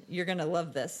decided you're going to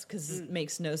love this because it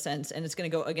makes no sense. And it's going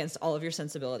to go against all of your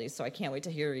sensibilities. So I can't wait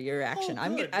to hear your reaction.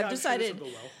 I've decided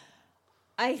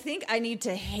I think I need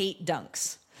to hate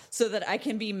dunks so that I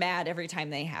can be mad every time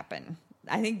they happen.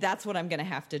 I think that's what I'm going to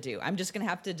have to do. I'm just going to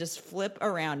have to just flip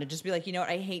around and just be like, you know what?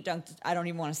 I hate dunks. I don't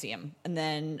even want to see them. And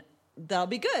then that'll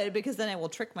be good because then I will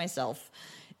trick myself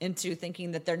into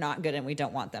thinking that they're not good and we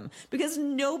don't want them, because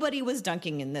nobody was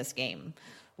dunking in this game.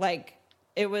 Like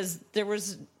I was,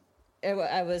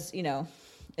 you know,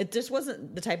 it just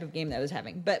wasn't the type of game that I was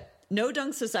having. But no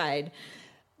dunks aside,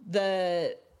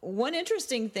 the one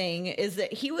interesting thing is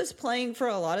that he was playing for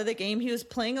a lot of the game. He was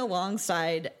playing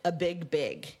alongside a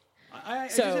big. I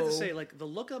just have to say, like, the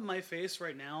look on my face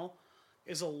right now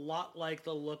is a lot like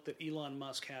the look that Elon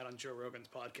Musk had on Joe Rogan's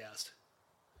podcast.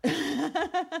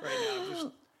 Right now, just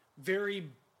very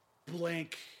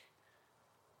blank.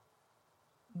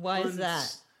 Why is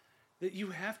that? That you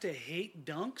have to hate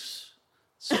dunks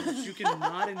so that you can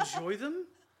not enjoy them?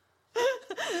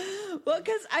 Well,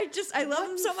 because I love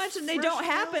them so much and they don't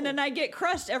happen, and I get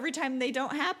crushed every time they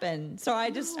don't happen. So I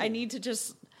need to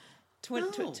just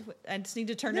I just need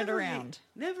to turn it around.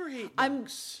 Never hate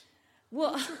dunks.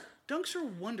 Well, dunks are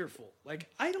wonderful. Like,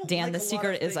 I don't. Dan, like the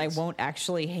secret is I things. won't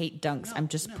actually hate dunks. I'm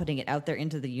just putting it out there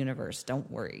into the universe. Don't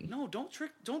worry. No, don't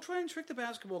try and trick the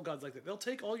basketball gods like that. They'll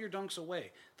take all your dunks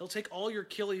away. They'll take all your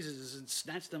Achilles's and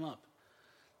snatch them up.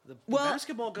 The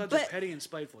basketball gods are petty and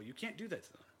spiteful. You can't do that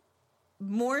to them.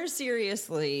 More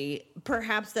seriously,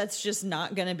 perhaps that's just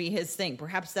not going to be his thing.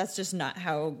 Perhaps that's just not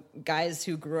how guys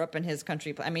who grew up in his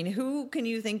country play. I mean, who can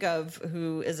you think of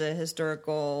who is a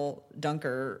historical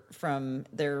dunker from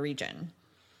their region?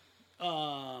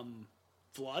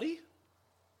 Vlade?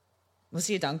 Was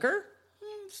he a dunker?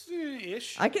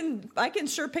 Ish. I can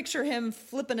sure picture him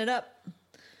flipping it up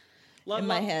in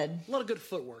my head. A lot of good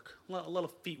footwork. A lot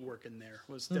of feet work in there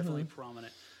was definitely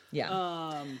prominent.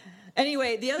 Yeah.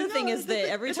 Anyway, the other thing is that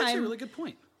every that's time, actually a really good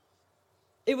point.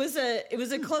 It was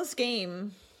a close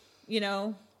game, you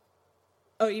know.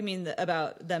 Oh, you mean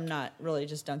about them not really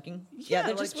just dunking? Yeah,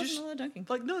 there just wasn't a lot of dunking.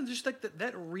 Like, no, just like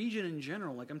that region in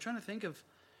general. Like, I'm trying to think of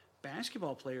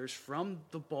basketball players from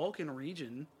the Balkan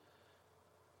region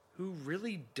who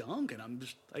really dunk, and I'm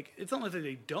just like, it's not like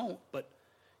they don't, but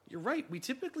you're right. We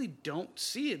typically don't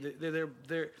see it.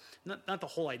 They're not the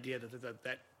whole idea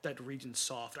that region's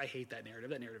soft. I hate that narrative.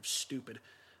 That narrative's stupid.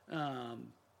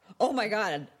 Oh my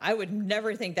God, I would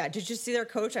never think that. Did you see their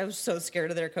coach? I was so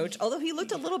scared of their coach. Although he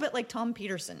looked a little bit like Tom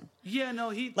Peterson. Yeah, no,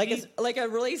 he like a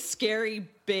really scary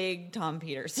big Tom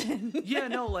Peterson. Yeah,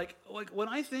 no, like when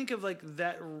I think of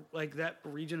that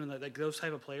region and like those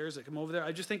type of players that come over there,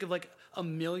 I just think of like a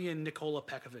million Nikola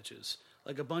Pekoviches.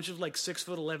 Like a bunch of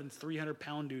 6'11",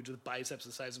 300-pound dudes with biceps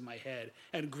the size of my head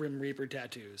and Grim Reaper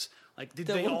tattoos. Like, did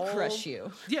they all crush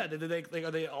you? Yeah, are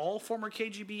they all former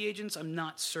KGB agents? I'm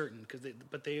not certain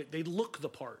but they look the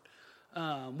part,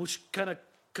 which kind of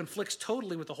conflicts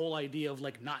totally with the whole idea of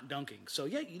not dunking. So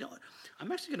yeah, you know what?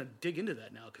 I'm actually gonna dig into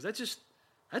that now because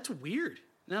that's weird.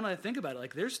 Now that I think about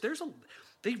it,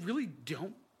 they really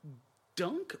don't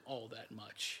dunk all that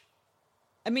much.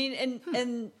 I mean,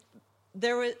 and.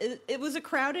 It was a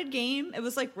crowded game. It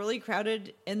was really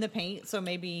crowded in the paint, so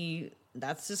maybe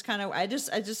that's just kind of. I just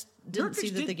didn't see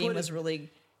that the game was really.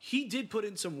 He did put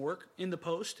in some work in the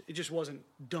post. It just wasn't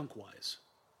dunk wise.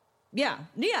 Yeah.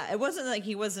 It wasn't like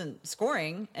he wasn't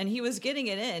scoring, and he was getting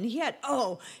it in. He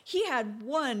had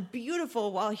one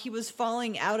beautiful while he was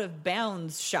falling out of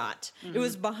bounds shot. Mm-hmm. It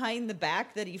was behind the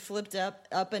back that he flipped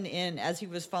up and in as he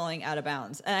was falling out of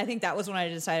bounds, and I think that was when I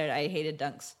decided I hated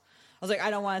dunks. I was like,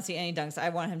 I don't want to see any dunks. I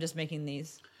want him just making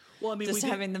these. Well, I mean,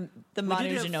 having the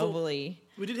Manu Ginobili.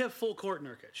 We did have full court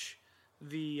Nurkic.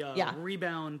 The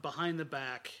rebound behind the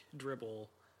back dribble,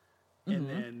 and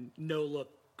then no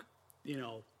look,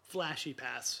 flashy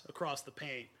pass across the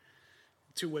paint.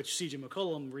 To which CJ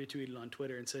McCollum retweeted on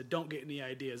Twitter and said, "Don't get any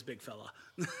ideas, big fella."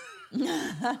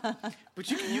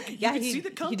 But you can see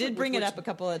the comfort. He did bring it up a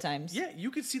couple of times. Yeah, you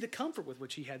could see the comfort with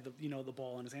which he had the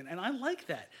ball in his hand, and I like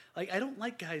that. Like, I don't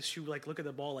like guys who like look at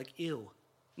the ball like ew.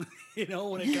 When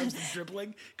it comes to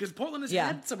dribbling, because Portland has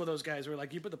had some of those guys where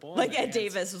like you put the ball like in their Ed hands.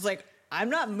 Davis was like, "I'm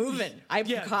not moving. I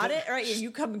caught it. Right,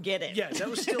 you come get it." Yeah, that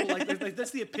was still like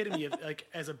that's the epitome of like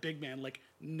as a big man, like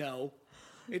no.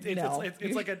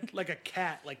 It's like a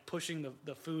cat like pushing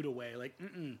the food away. Like,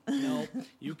 no,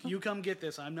 you come get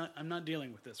this. I'm not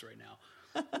dealing with this right now.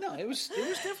 No, it was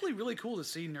definitely really cool to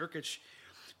see Nurkic.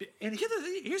 And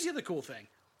here's the other cool thing.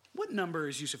 What number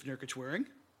is Yusuf Nurkic wearing?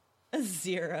 A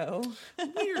 0.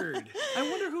 Weird. I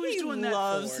wonder who he's doing that for. He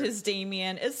loves his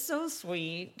Damian. It's so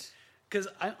sweet. Because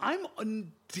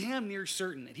I'm damn near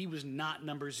certain that he was not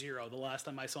number 0 the last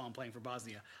time I saw him playing for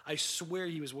Bosnia. I swear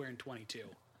he was wearing 22.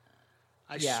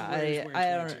 I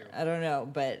don't know,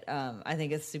 but I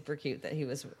think it's super cute that he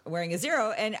was wearing a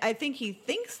 0, and I think he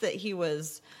thinks that he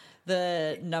was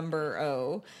the number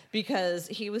 0 because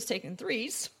he was taking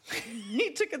threes.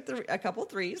 He took a couple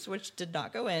threes, which did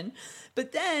not go in,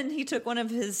 but then he took one of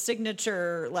his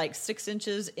signature like 6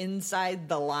 inches inside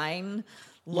the line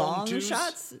long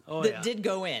shots that did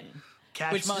go in.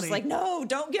 Cash which money. is like, no,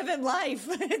 don't give him life.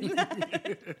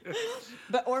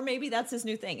 Or maybe that's his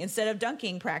new thing. Instead of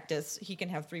dunking practice, he can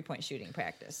have 3-point shooting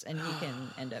practice, and he can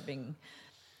end up being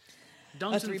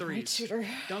dunks a 3-point shooter.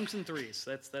 Dunks and threes.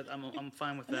 I'm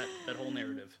fine with that whole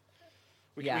narrative.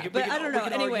 We I don't know. We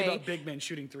can anyway, argue about big men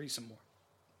shooting threes some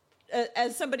more.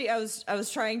 As somebody, I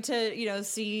was trying to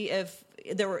see if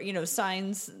there were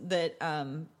signs that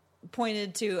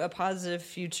pointed to a positive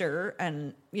future,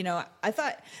 and I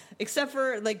thought, except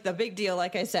for like the big deal,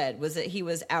 like I said, was that he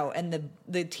was out and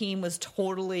the team was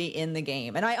totally in the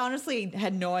game, and I honestly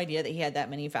had no idea that he had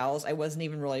that many fouls. I wasn't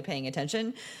even really paying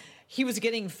attention. He was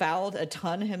getting fouled a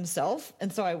ton himself,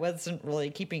 and so I wasn't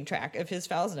really keeping track of his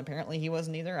fouls, and apparently he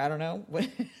wasn't either. I don't know. I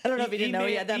don't know if he didn't know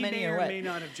he had that many or what. He may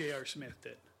not have J.R. Smith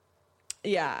did.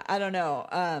 Yeah, I don't know.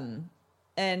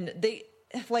 And they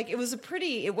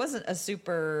it wasn't a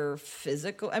super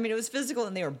physical. I mean, it was physical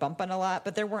and they were bumping a lot,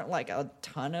 but there weren't like a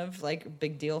ton of like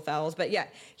big deal fouls. But yeah,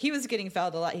 he was getting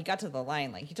fouled a lot. He got to the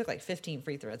line. Like he took like 15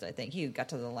 free throws, I think. He got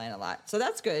to the line a lot. So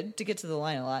that's good to get to the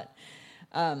line a lot.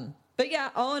 But yeah,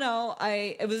 all in all,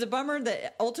 it was a bummer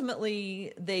that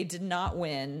ultimately they did not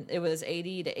win. It was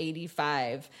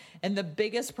 80-85. And the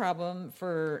biggest problem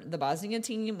for the Bosnian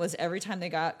team was every time they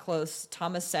got close,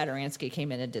 Thomas Satoransky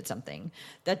came in and did something.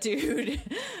 That dude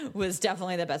was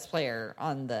definitely the best player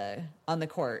on the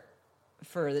court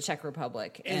for the Czech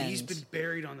Republic. And he's been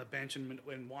buried on the bench in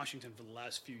Washington for the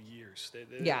last few years.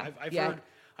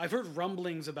 I've heard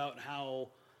rumblings about how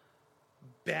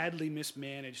badly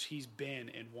mismanaged he's been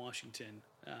in Washington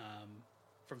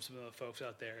from some of the folks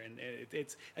out there, and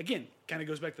it's again kind of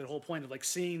goes back to the whole point of like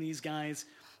seeing these guys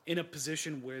in a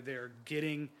position where they're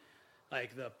getting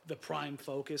like the prime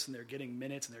focus and they're getting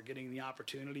minutes and they're getting the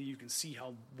opportunity. You can see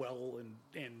how well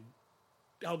and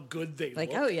how good they look.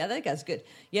 Oh yeah, that guy's good.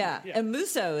 Yeah. And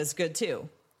Musso is good too.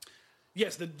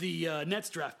 Yes, the Nets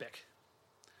draft pick,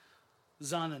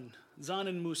 Zanin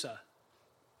Musa.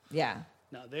 Yeah.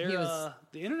 Now, the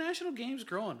international game's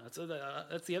growing. That's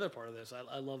the other part of this.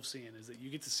 I love seeing is that you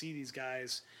get to see these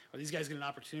guys get an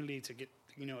opportunity to get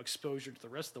exposure to the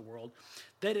rest of the world.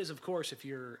 That is, of course, if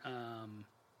you're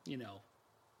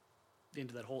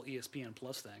into that whole ESPN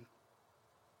Plus thing.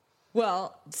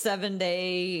 Well,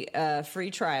 7-day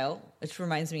free trial, which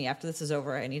reminds me, after this is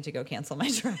over, I need to go cancel my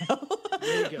trial.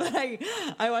 There you go.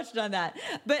 I watched it on that.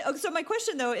 But so my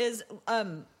question though is,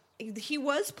 he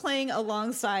was playing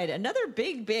alongside another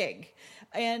big.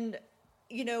 And,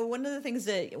 one of the things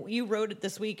that you wrote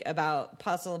this week about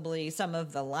possibly some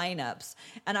of the lineups,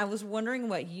 and I was wondering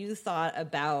what you thought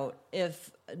about if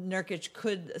Nurkic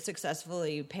could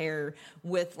successfully pair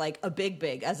with like a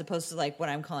big, as opposed to like what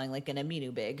I'm calling like an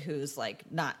Aminu big, who's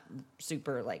like not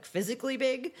super like physically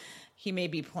big. He may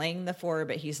be playing the 4,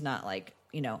 but he's not like,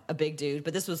 a big dude.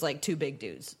 But this was like 2 big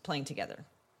dudes playing together.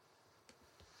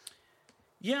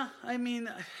 Yeah, I mean,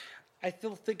 I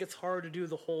still think it's hard to do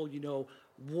the whole,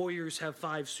 Warriors have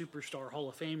 5 superstar Hall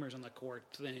of Famers on the court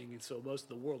thing, and so most of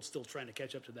the world's still trying to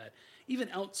catch up to that, even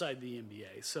outside the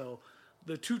NBA. So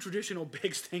the 2 traditional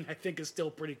bigs thing, I think, is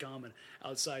still pretty common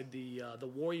outside the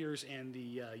Warriors and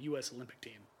the U.S. Olympic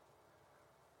team.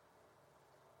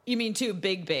 You mean 2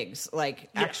 big bigs,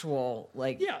 like actual,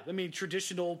 like... Yeah, I mean,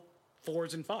 traditional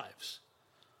 4s and 5s.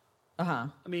 Uh-huh.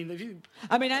 I mean,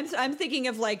 I'm thinking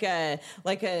of like a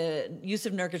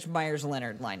Yusuf Nurkic, Myers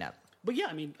Leonard lineup. But yeah,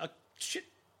 I mean,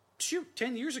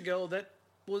 10 years ago that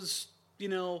was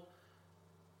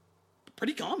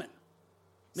pretty common.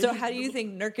 So how do you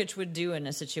think Nurkic would do in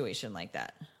a situation like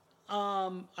that?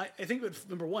 I think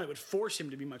number one, it would force him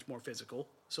to be much more physical.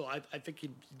 So I think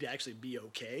he'd actually be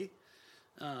okay.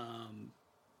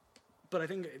 But I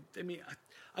think,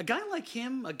 a guy like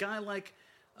him, a guy like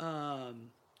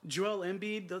Joel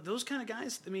Embiid, those kind of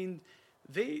guys,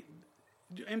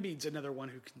 Embiid's another one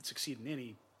who can succeed in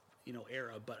any,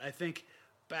 era. But I think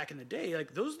back in the day,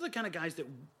 like those are the kind of guys that,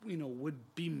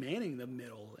 would be manning the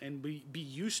middle and be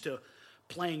used to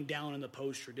playing down in the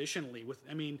post traditionally.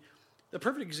 The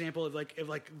perfect example of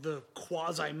the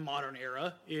quasi modern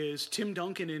era is Tim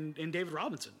Duncan and David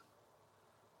Robinson.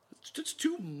 It's just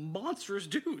two monstrous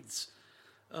dudes.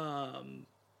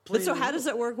 But so how does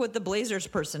it work with the Blazers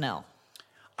personnel?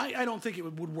 I don't think it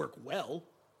would work well.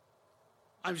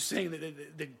 I'm just saying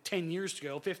that the 10 years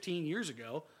ago, 15 years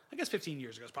ago, I guess 15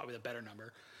 years ago is probably the better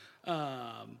number.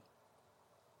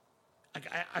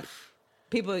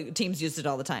 Teams used it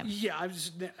all the time. Yeah,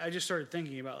 I just started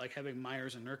thinking about like having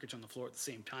Myers and Nurkic on the floor at the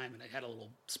same time, and I had a little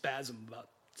spasm about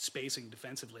spacing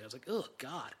defensively. I was like, oh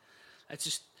God, that's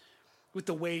just with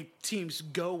the way teams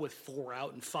go with 4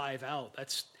 out and 5 out.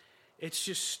 It's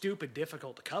just stupid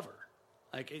difficult to cover.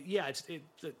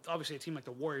 Obviously a team like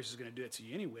the Warriors is going to do it to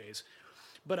you anyways.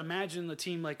 But imagine the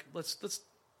team like let's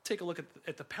take a look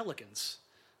at the Pelicans.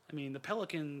 The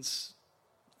Pelicans,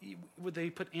 would they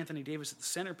put Anthony Davis at the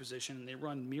center position and they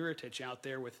run Mirotic out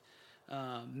there with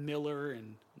Miller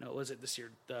and this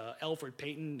year Elfrid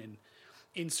Payton and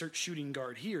insert shooting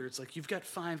guard here? It's like you've got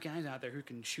 5 guys out there who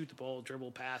can shoot the ball,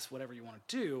 dribble, pass, whatever you want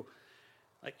to do.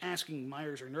 Like asking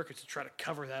Myers or Nurkic to try to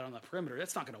cover that on the perimeter,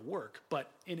 that's not going to work.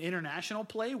 But in international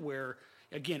play, where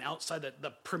again outside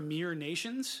the premier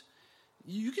nations,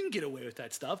 you can get away with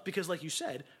that stuff because, like you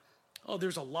said,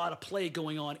 there's a lot of play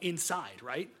going on inside,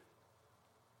 right?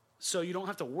 So you don't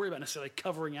have to worry about necessarily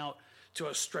covering out to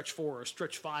a stretch 4 or a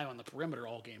stretch 5 on the perimeter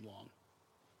all game long.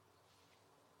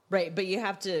 Right, but you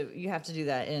have to do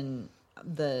that in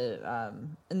the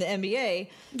NBA.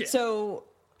 Yeah.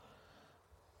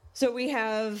 So we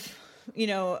have,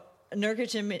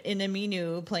 Nurkic and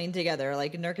Aminu playing together.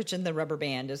 Like Nurkic in the rubber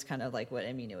band is kind of like what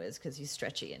Aminu is because he's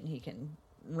stretchy and he can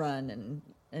run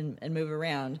and move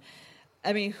around.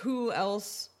 Who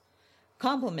else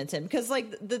compliments him? Because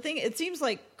the thing, it seems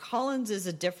like Collins is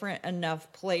a different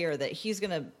enough player that he's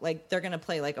gonna they're gonna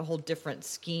play like a whole different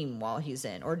scheme while he's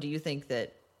in. Or do you think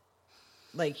that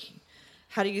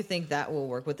how do you think that will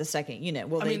work with the second unit?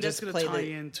 Will they just play? That's going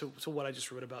to tie into what I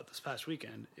just wrote about this past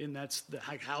weekend, and that's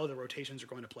how the rotations are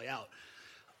going to play out.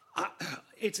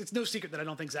 It's no secret that I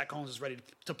don't think Zach Collins is ready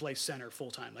to play center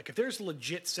full time. Like if there's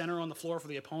legit center on the floor for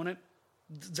the opponent,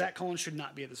 Zach Collins should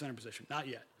not be at the center position, not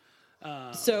yet.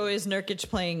 So is Nurkic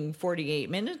playing 48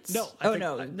 minutes? No.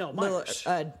 No, Myers.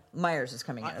 Myers is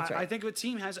coming in. That's right. I think if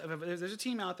there's a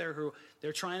team out there who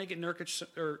they're trying to get Nurkic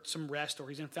or some rest or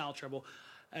he's in foul trouble,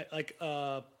 like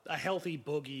a healthy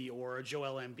Boogie or a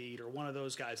Joel Embiid or one of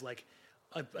those guys, like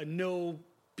a no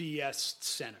BS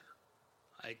center,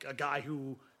 like a guy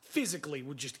who physically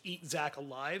would just eat Zach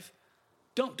alive.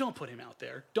 Don't put him out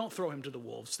there. Don't throw him to the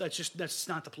wolves. That's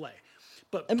not the play.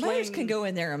 But Myers can go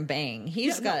in there and bang.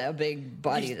 He's got a big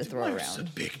body to throw Myers around. Is a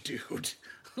big dude.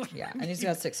 Yeah, and he's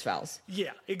got 6 fouls.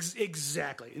 Yeah,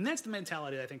 exactly. And that's the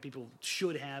mentality I think people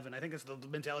should have, and I think that's the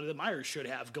mentality that Myers should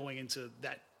have going into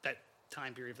that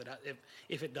time period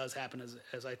if it does happen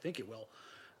as I think it will.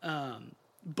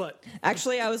 But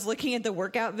actually, I was looking at the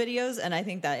workout videos, and I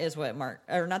think that is what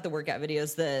not the workout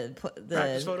videos,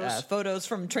 the photos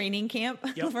from training camp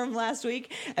from last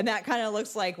week, and that kind of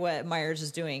looks like what Myers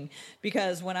is doing.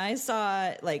 Because when I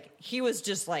saw he was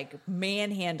just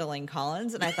manhandling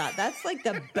Collins, and I thought that's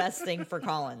the best thing for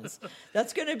Collins.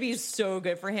 That's going to be so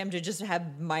good for him to just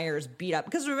have Myers beat up.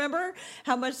 Because remember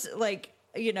how much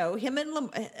him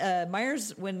and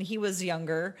Myers when he was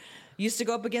younger used to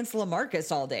go up against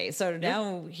LaMarcus all day. So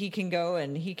now he can go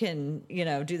and he can,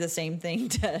 do the same thing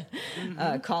to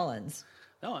Collins.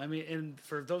 No, and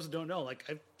for those who don't know,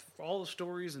 for all the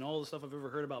stories and all the stuff I've ever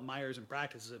heard about Myers in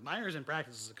practice,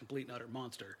 is a complete and utter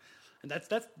monster. And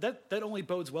that only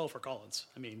bodes well for Collins.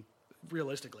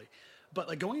 Realistically.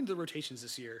 But going into the rotations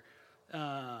this year,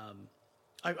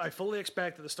 I fully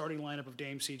expect that the starting lineup of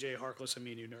Dame, CJ, Harkless,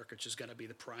 Aminu, Nurkic is going to be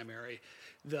the primary.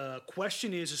 The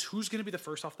question is who's going to be the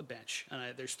first off the bench?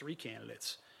 And there's 3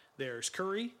 candidates. There's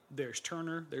Curry, there's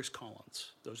Turner, there's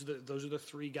Collins. Those are the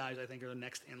 3 guys I think are the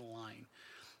next in line.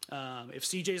 If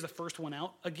CJ is the first one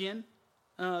out again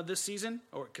this season,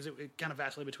 or because it kind of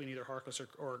vacillated between either Harkless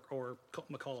or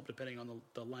McCollum, depending on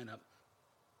the lineup.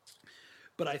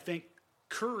 But I think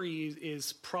Curry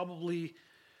is probably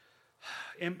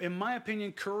In my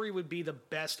opinion, Curry would be the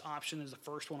best option as the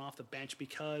first one off the bench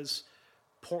because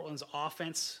Portland's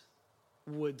offense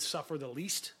would suffer the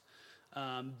least.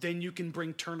 Then you can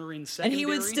bring Turner in And secondary. he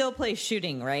would still play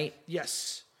shooting, right?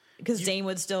 Yes. Because Dame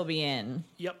would still be in.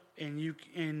 Yep.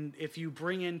 And if you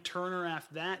bring in Turner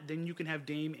after that, then you can have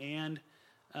Dame and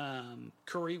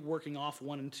Curry working off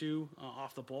 1 and 2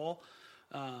 off the ball.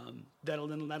 That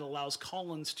allows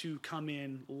Collins to come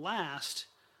in last,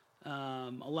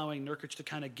 allowing Nurkic to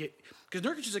kind of get, because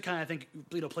Nurkic is the kind I think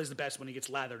plays the best when he gets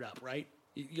lathered up, right?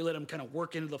 You let him kind of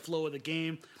work into the flow of the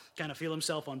game, kind of feel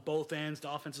himself on both ends,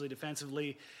 offensively,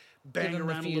 defensively, bang Give him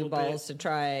around a a few little balls bit. to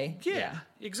try. Yeah,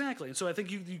 exactly. And so I think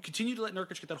you continue to let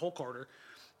Nurkic get that whole quarter.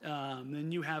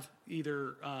 Then you have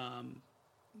either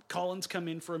Collins come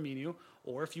in for Aminu,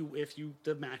 or if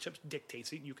the matchup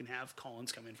dictates it, you can have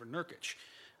Collins come in for Nurkic.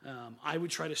 I would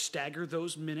try to stagger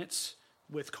those minutes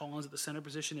with Collins at the center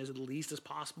position as least as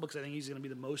possible because I think he's going to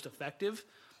be the most effective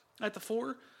at the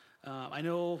 4. I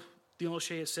know Dion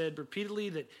O'Shea has said repeatedly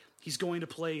that he's going to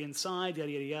play inside, yada,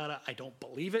 yada, yada. I don't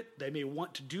believe it. They may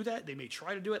want to do that. They may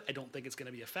try to do it. I don't think it's going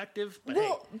to be effective. But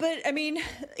But I mean,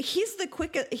 he's the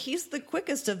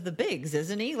quickest of the bigs,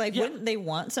 isn't he? Like, Yeah. wouldn't they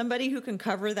want somebody who can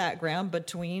cover that ground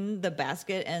between the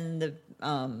basket and the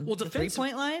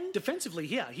 3-point line? Defensively,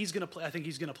 yeah, he's going to play. I think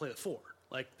he's going to play the 4.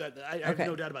 Like that, I have Okay.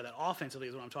 no doubt about that. Offensively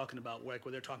is what I'm talking about. Like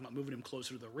where they're talking about moving him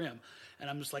closer to the rim, and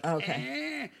I'm just like,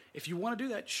 Okay. if you want to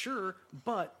do that, sure.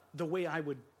 But the way I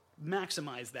would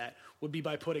maximize that would be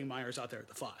by putting Myers out there at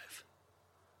the 5.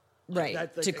 Right,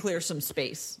 that- to clear some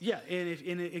space. Yeah,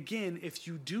 again, if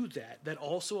you do that, that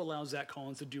also allows Zach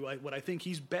Collins to do what I think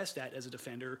he's best at as a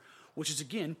defender, which is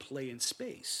again play in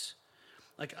space.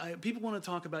 Like people want to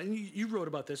talk about, and you wrote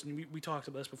about this, and we talked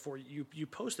about this before. You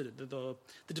posted it, the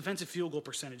defensive field goal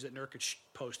percentage that Nurkic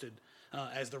posted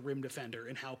as the rim defender,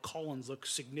 and how Collins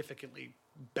looks significantly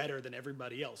better than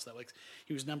everybody else. That like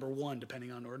he was number 1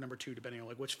 depending on, or number 2 depending on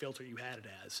like which filter you had it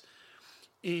as.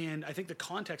 And I think the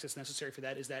context that's necessary for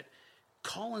that is that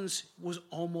Collins was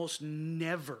almost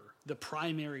never the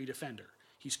primary defender.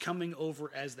 He's coming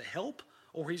over as the help,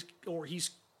 or he's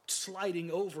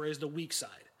sliding over as the weak side.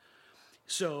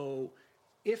 So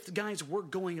if the guys were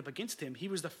going up against him, he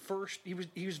was the first. He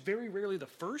was very rarely the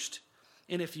first,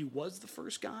 and if he was the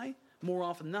first guy, more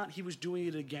often than not, he was doing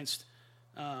it against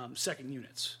second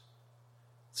units.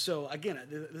 So again,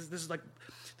 this is like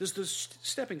there's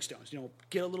stepping stones.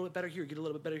 Get a little bit better here, get a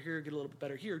little bit better here, get a little bit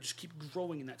better here. Just keep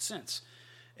growing in that sense.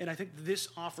 And I think this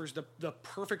offers the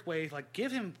perfect way. Like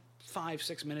give him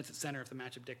 5-6 minutes at center if the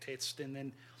matchup dictates, and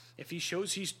then if he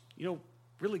shows he's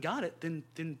really got it, then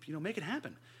make it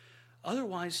happen.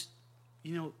 Otherwise,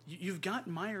 you've got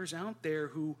Myers out there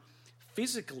who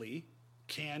physically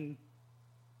can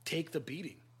take the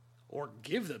beating or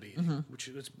give the beating, which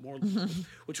is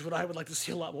what I would like to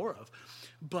see a lot more of.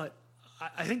 But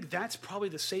I think that's probably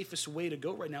the safest way to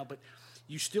go right now. But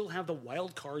you still have the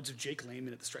wild cards of Jake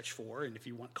Layman at the stretch 4, and if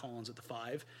you want Collins at the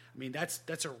 5, I mean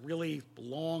that's a really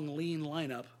long, lean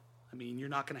lineup. I mean, you're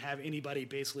not going to have anybody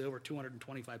basically over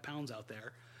 225 pounds out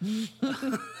there.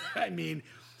 I mean,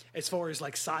 as far as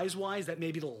like size-wise, that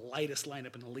may be the lightest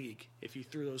lineup in the league if you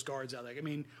threw those guards out there. I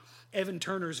mean, Evan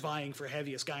Turner's vying for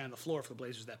heaviest guy on the floor for the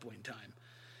Blazers at that point in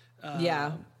time.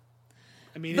 Yeah.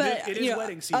 I mean, But, it is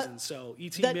wedding season, so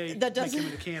ET may come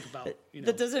into camp about,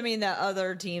 That doesn't mean that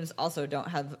other teams also don't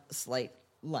have slight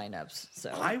lineups. So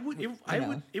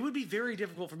it would be very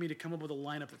difficult for me to come up with a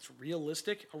lineup that's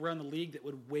realistic around the league that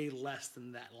would weigh less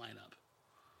than that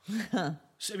lineup.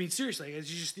 So, I mean, seriously, you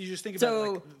just think about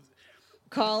it, like,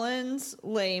 Collins,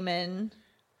 Layman.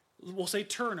 we'll say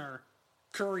Turner,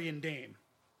 Curry, and Dame.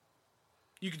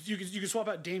 You could swap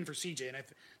out Dame for CJ, and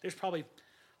there's probably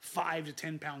 5 to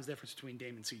 10 pounds difference between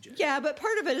Dame and CJ. Yeah, but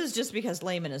part of it is just because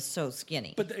Layman is so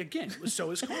skinny. But again, so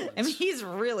is Collins. I mean, he's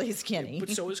really skinny. But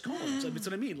so is Collins. That's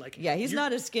what I mean. Like, Yeah, he's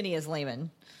not as skinny as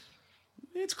Layman.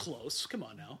 It's close. Come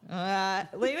on now.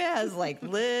 Layman has like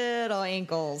little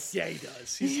ankles. Yeah, he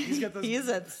does. He's got those. He's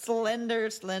a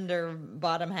slender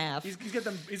bottom half. He's got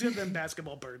them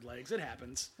basketball bird legs. It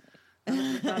happens.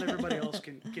 Not everybody else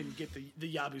can get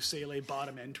the Yabusele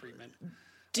bottom end treatment.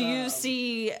 Do you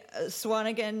see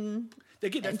Swanigan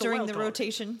Again, that's entering wild the card.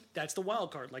 rotation? That's the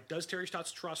wild card. Like, does Terry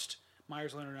Stotts trust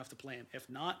Myers Leonard enough to play him? If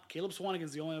not, Caleb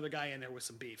Swanigan's the only other guy in there with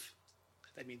some beef.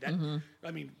 I mean,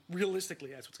 I mean,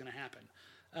 realistically, that's what's going to happen.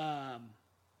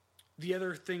 The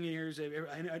other thing here is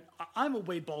I'm a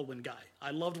Wade Baldwin guy.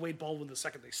 I loved Wade Baldwin the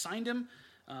second they signed him.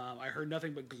 I heard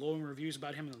nothing but glowing reviews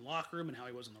about him in the locker room and how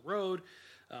he was on the road,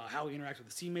 how he interacted with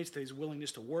his teammates, his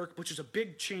willingness to work, which is a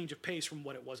big change of pace from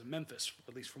what it was in Memphis,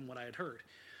 at least from what I had heard.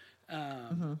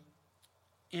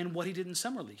 and what he did in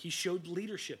Summer League. He showed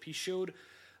leadership. He showed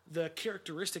the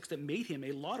characteristics that made him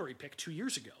a lottery pick 2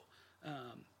 years ago.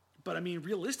 But I mean,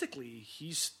 realistically,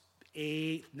 he's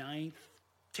 8th, 9th,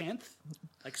 10th.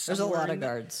 Like There's a lot of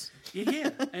guards. Yeah,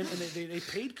 and they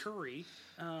paid Curry.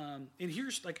 And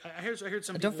here's like I heard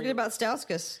some. Don't forget about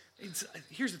Stauskas.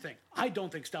 Here's the thing. I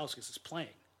don't think Stauskas is playing.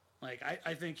 Like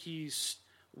I think he's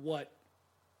what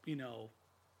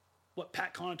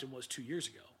Pat Connaughton was 2 years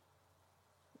ago.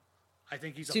 I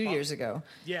think he's 2 years ago.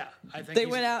 Yeah, I think they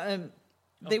went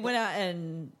out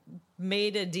and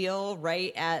made a deal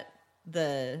right at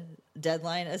the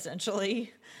deadline,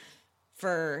 essentially,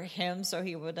 for him, so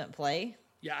he wouldn't play.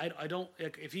 Yeah, I don't.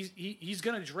 If he's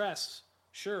gonna dress,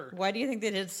 sure. Why do you think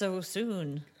they did so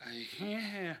soon?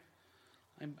 I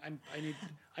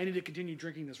need to continue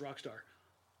drinking this Rockstar.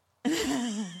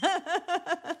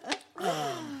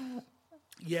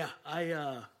 Yeah,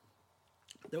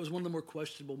 that was one of the more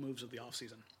questionable moves of the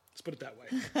offseason. Let's put it that way.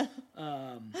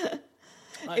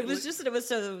 It was just that it was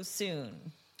so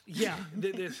soon. Yeah,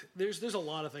 there's a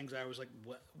lot of things I was like,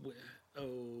 what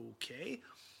okay,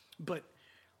 but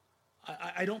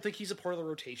I don't think he's a part of the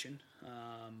rotation.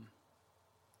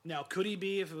 Now, could he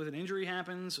be if an injury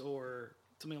happens or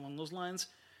something along those lines?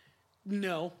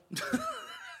 No.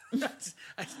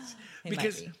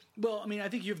 Because, well, I mean, I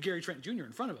think you have Gary Trent Jr.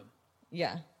 in front of him.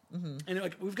 Yeah. Mm-hmm. And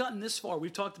like we've gotten this far.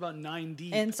 We've talked about 9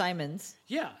 deep. And Simons.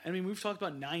 Yeah. I mean, we've talked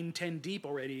about 9, 10 deep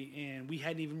already, and we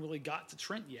hadn't even really got to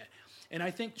Trent yet. And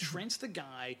I think Trent's the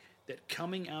guy that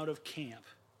coming out of camp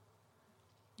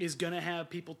is going to have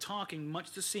people talking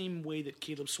much the same way that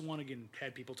Caleb Swanigan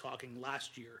had people talking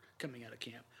last year coming out of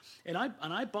camp. And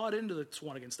I bought into the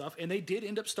Swanigan stuff, and they did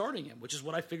end up starting him, which is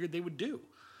what I figured they would do.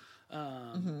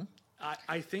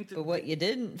 I think that. But what you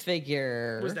didn't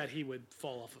figure was that he would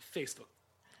fall off a Facebook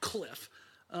cliff.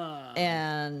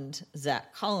 And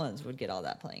Zach Collins would get all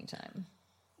that playing time.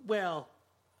 Well,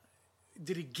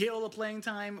 did he get all the playing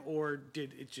time, or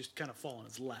did it just kind of fall in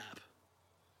his lap?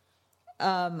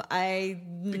 I'm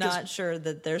not sure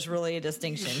that there's really a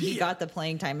distinction. He got the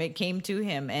playing time. It came to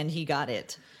him, and he got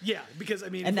it. Yeah, because, I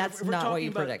mean... And that's not what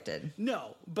you predicted.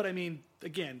 No, but, I mean,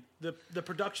 again, the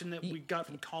production that we got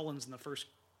from Collins in the first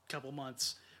couple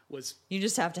months was... You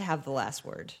just have to have the last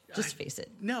word. Just face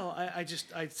it. No, I just...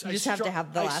 You just have to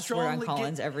have the last word on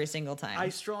Collins every single time. I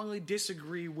strongly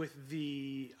disagree with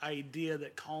the idea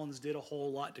that Collins did a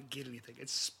whole lot to get anything,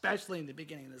 especially in the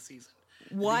beginning of the season.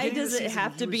 Why does it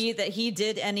have to be that he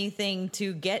did anything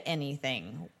to get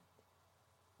anything?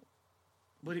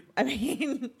 I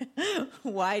mean,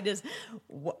 why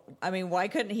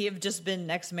couldn't he have just been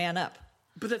next man up?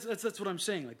 But that's what I'm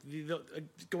saying. Like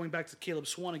going back to Caleb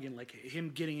Swanigan, like him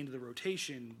getting into the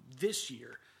rotation this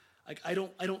year, like I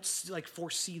don't like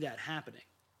foresee that happening.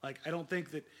 Like I don't think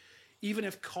that even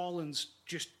if Collins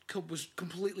just was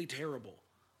completely terrible,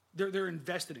 they're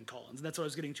invested in Collins, and that's what I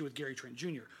was getting to with Gary Trent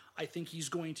Jr. I think he's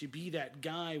going to be that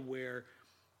guy where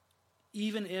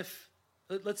even if,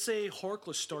 let's say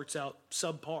Harkless starts out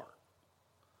subpar,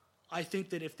 I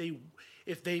think that if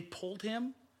they pulled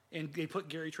him and they put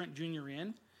Gary Trent Jr.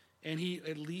 in, and he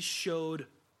at least showed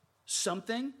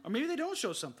something, or maybe they don't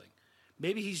show something.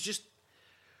 Maybe he's just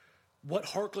what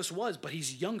Harkless was, but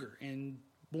he's younger and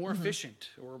more efficient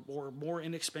or more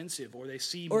inexpensive, or they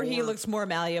see or more, he looks more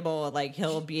malleable, like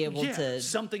he'll be able to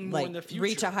something more in the future,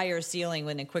 reach a higher ceiling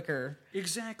when quicker.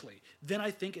 Exactly. Then I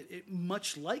think it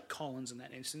much like Collins in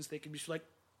that instance, they could be like,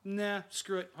 nah,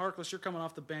 screw it, Harkless, you're coming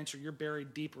off the bench, or you're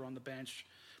buried deeper on the bench,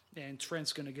 and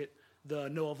Trent's going to get the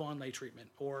Noah Vonleh treatment,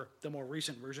 or the more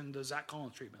recent version, the Zach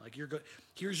Collins treatment. Like, you're good.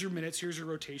 Here's your minutes, here's your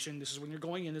rotation, this is when you're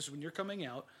going in, this is when you're coming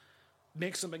out.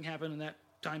 Make something happen in that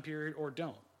time period, or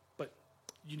don't.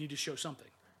 You need to show something.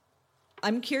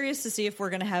 I'm curious to see if we're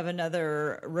going to have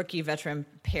another rookie-veteran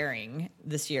pairing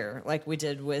this year, like we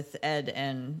did with Ed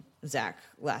and Zach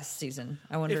last season.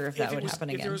 I wonder if that would happen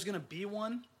again. If there was going to be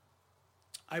one,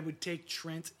 I would take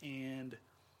Trent and...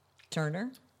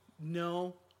 Turner?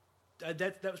 No.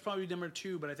 That was probably number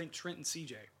 2, but I think Trent and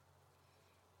CJ.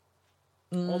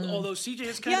 Although CJ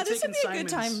has kind of taken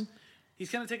Simons... He's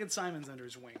kind of taken Simons under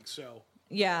his wing, so...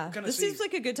 Yeah, this seems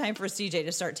like a good time for CJ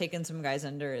to start taking some guys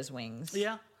under his wings.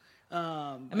 Yeah.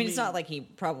 I mean, it's not like he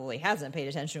probably hasn't paid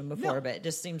attention before, but it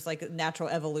just seems like a natural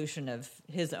evolution of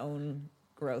his own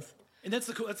growth. And that's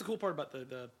the cool part about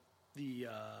the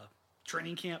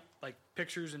training camp, like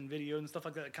pictures and video and stuff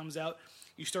like that comes out.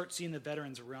 You start seeing the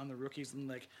veterans around the rookies, and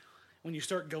like when you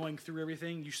start going through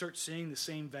everything, you start seeing the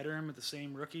same veteran with the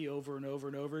same rookie over and over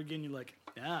and over again. You're like,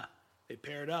 they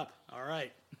paired up. All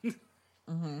right.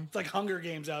 It's like Hunger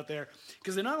Games out there,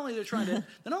 because they're not only trying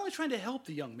to help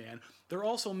the young man, they're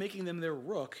also making them their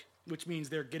rook which means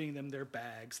they're getting them their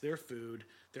bags, their food,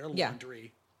 their Yeah.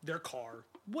 laundry, their car,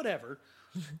 whatever.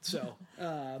 So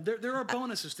there are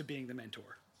bonuses to being the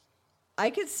mentor. I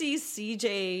could see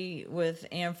CJ with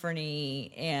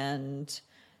Anthony and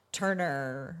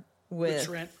Turner with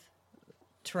Trent.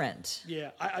 Trent.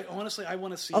 Yeah, I honestly I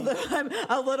want to see. Although I'm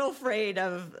a little afraid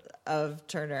of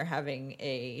Turner having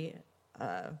a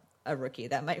rookie.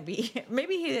 That might be,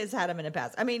 maybe he has had him in the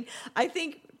past. I mean, I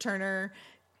think Turner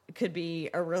could be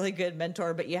a really good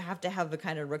mentor, but you have to have the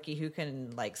kind of rookie who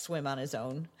can like swim on his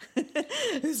own,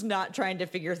 who's not trying to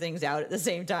figure things out at the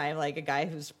same time, like a guy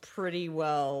who's pretty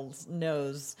well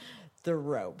knows the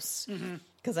ropes.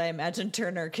 Because I imagine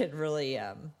Turner could really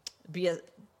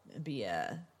be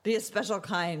a special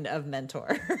kind of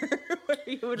mentor. Where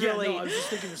you would really, no, I was just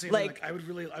thinking the same like,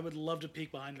 thing. Like, I would love to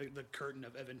peek behind the curtain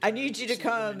of Evan. I Turner need you to see the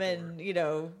come mentor. and, you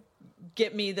know,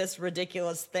 get me this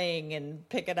ridiculous thing and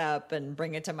pick it up and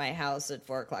bring it to my house at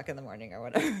 4:00 in the morning or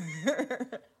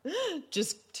whatever.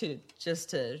 just to,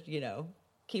 you know,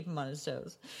 keep him on his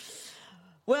toes.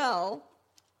 Well,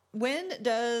 when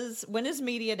is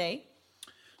media day?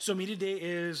 So media day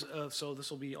is so this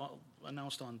will be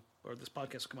announced on, or this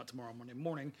podcast will come out tomorrow Monday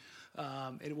morning.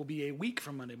 It will be a week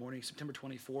from Monday morning, September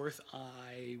 24th.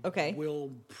 I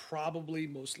will probably,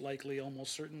 most likely,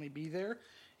 almost certainly be there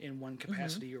in one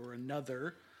capacity or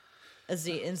another. As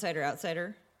the insider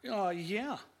outsider?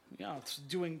 Yeah, it's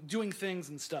doing things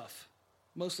and stuff,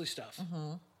 mostly stuff.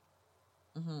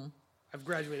 I've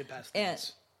graduated past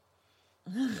things.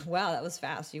 Wow, that was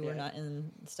fast. You were Yeah. not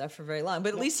in stuff for very long,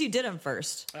 but at least you did them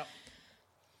first. Yep.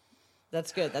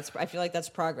 That's good. I feel like that's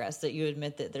progress, that you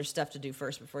admit that there's stuff to do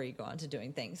first before you go on to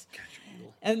doing things.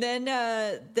 And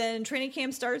then training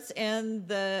camp starts, and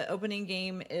the opening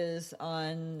game is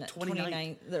on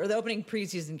 29th. Or the opening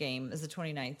preseason game is the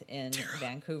 29th in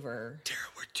Vancouver. Tara,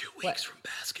 we're 2 weeks from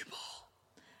basketball.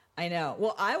 I know.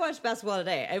 Well, I watched basketball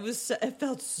today. It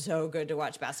felt so good to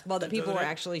watch basketball, that people were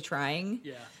actually trying.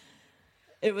 Yeah.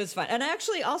 It was fun. And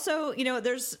actually, also, you know,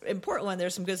 in Portland,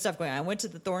 there's some good stuff going on. I went to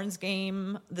the Thorns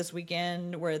game this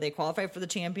weekend where they qualified for the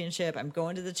championship. I'm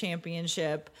going to the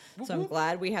championship. So I'm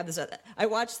glad we have this. I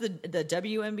watched the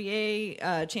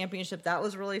WNBA championship. That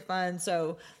was really fun.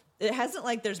 So it hasn't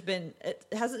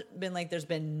been like there's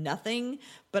been nothing,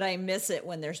 but I miss it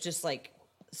when there's just like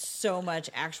so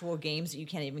much actual games that you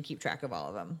can't even keep track of all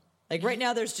of them. Like right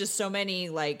now, there's just so many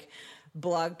like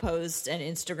blog posts and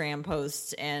Instagram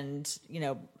posts, and you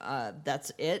know that's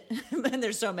it. And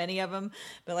there's so many of them,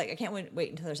 but like I can't wait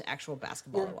until there's actual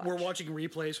basketball to watch. We're watching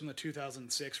replays from the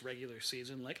 2006 regular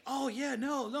season, like, oh yeah,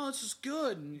 no, this is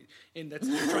good, and that's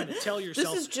you're trying to tell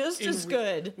yourself This is just as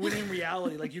good. When in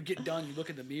reality, like you get done, you look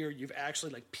in the mirror, you've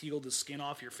actually like peeled the skin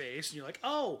off your face, and you're like,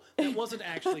 oh, that wasn't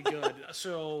actually good.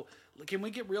 So can we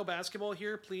get real basketball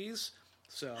here, please?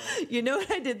 So you know what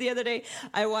I did the other day?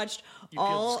 I watched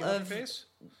all of your face?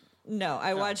 No,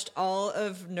 I watched all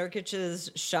of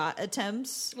Nurkic's shot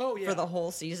attempts for the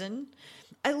whole season.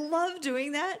 I love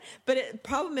doing that, but the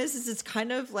problem is it's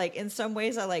kind of like, in some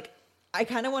ways I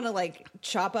kind of want to like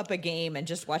chop up a game and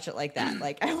just watch it like that.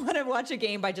 Like I want to watch a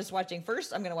game by just watching,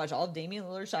 first I'm going to watch all of Damian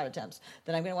Lillard's shot attempts,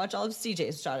 then I'm going to watch all of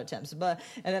CJ's shot attempts, and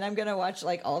then I'm going to watch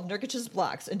like all of Nurkic's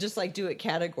blocks and just like do it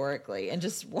categorically and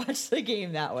just watch the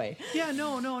game that way. Yeah,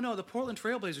 no. The Portland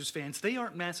Trailblazers fans, they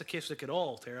aren't masochistic at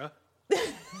all, Tara.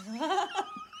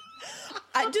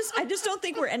 I just don't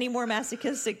think we're any more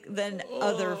masochistic than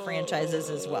other franchises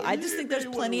as well. I just think there's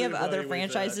plenty of other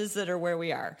franchises that are where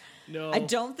we are. No, I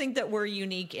don't think that we're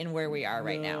unique in where we are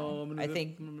right now. I'm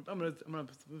going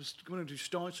to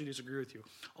staunchly disagree with you.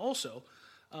 Also,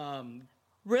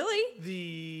 really,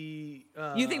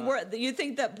 you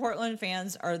think that Portland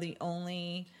fans are the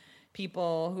only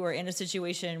people who are in a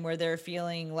situation where they're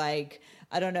feeling like,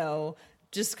 I don't know,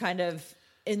 just kind of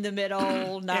in the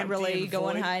middle, not really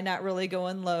going high, not really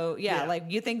going low. Yeah, like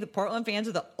you think the Portland fans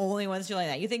are the only ones feeling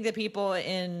that? You think the people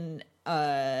in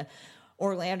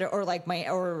Orlando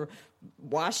or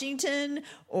Washington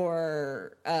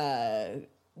or I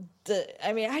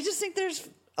just think there's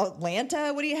Atlanta.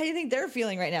 How do you think they're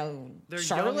feeling right now? They're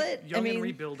Charlotte, young and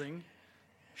rebuilding.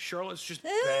 Charlotte's just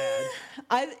bad.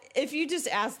 If you just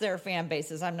ask their fan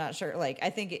bases, I'm not sure. Like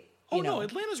I think.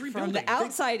 Atlanta's rebuilding. From the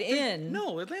outside in.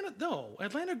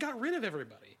 Atlanta got rid of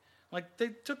everybody. Like they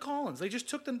took Collins. They just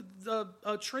took the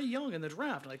Trae Young in the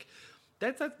draft. Like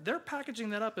they're packaging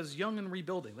that up as young and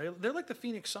rebuilding. They're like the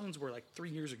Phoenix Suns were like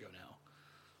 3 years ago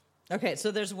now. Okay, so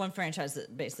there's one franchise that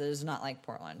is not like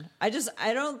Portland. I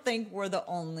don't think we're the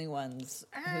only ones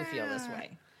who feel this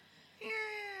way.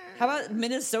 How about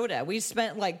Minnesota? We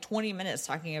spent like 20 minutes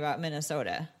talking about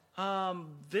Minnesota.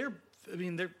 They're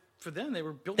for them, they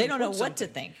were building. They don't know towards what to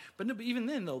something. think. But no, but even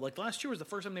then, though, like last year was the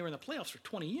first time they were in the playoffs for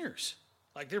 20 years.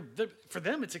 Like they're for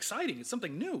them, it's exciting. It's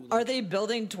something new. Like, Are they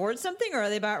building towards something, or are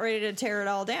they about ready to tear it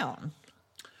all down?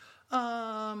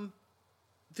 I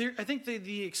think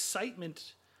the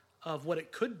excitement of what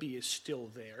it could be is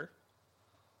still there.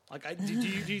 Like, do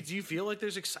you feel like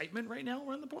there's excitement right now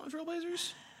around the Portland Trail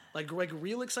Blazers? Like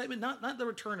real excitement, not the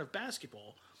return of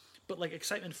basketball, but like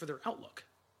excitement for their outlook.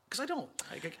 Because I don't.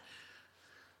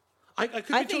 I could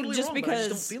be totally just wrong, because but I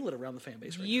just don't feel it around the fan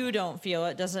base right now. You don't feel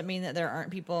it doesn't mean that there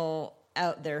aren't people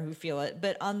out there who feel it.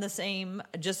 But on the same,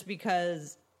 just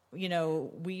because,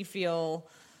 we feel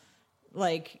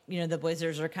like, the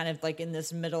Blazers are kind of like in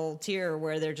this middle tier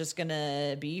where they're just going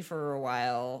to be for a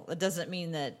while, it doesn't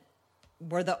mean that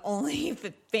we're the only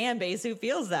fan base who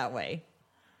feels that way.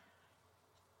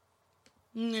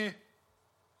 Nah.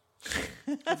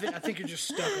 I think you're just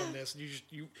stuck on this.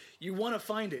 You want to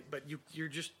find it, but you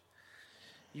just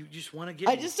want to get.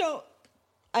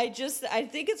 I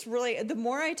think it's really, the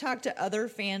more I talk to other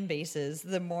fan bases,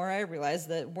 the more I realize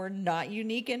that we're not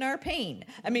unique in our pain.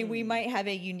 I mean, we might have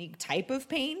a unique type of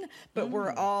pain, but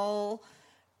we're all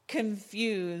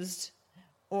confused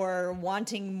or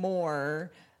wanting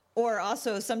more, or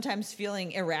also sometimes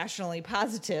feeling irrationally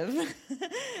positive.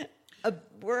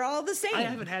 We're all the same. I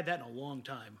haven't had that in a long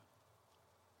time.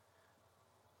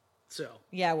 So.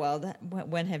 Yeah, well,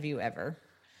 when have you ever?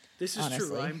 This is honestly.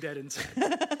 true. I'm dead inside.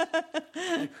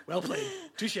 Well played.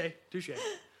 Touche.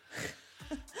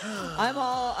 I'm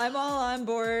all on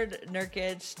board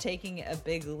Nurkic taking a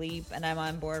big leap, and I'm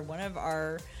on board one of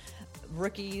our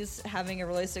rookies having a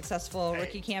really successful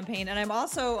rookie campaign, and I'm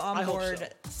also on board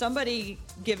somebody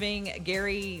giving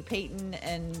Gary Payton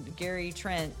and Gary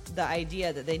Trent the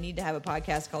idea that they need to have a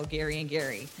podcast called Gary and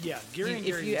Gary. Yeah, Gary and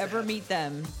Gary. If you ever meet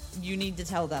them, you need to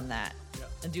tell them that. Yeah.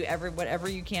 And do whatever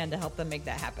you can to help them make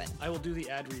that happen. I will do the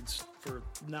ad reads for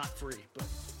not free, but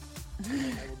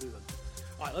I will do them.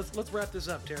 All right, let's wrap this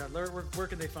up, Tara. Where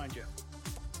can they find you?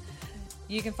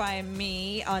 You can find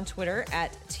me on Twitter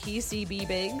at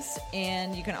TCBBigs,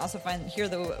 and you can also hear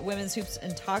the Women's Hoops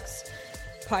and Talks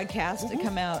podcast to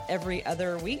come out every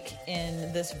other week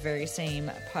in this very same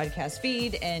podcast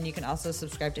feed, and you can also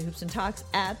subscribe to Hoops and Talks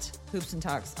at Hoops and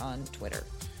Talks on Twitter.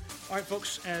 All right,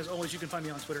 folks, as always, you can find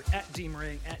me on Twitter at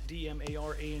DMarang, at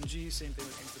DMARANG. Same thing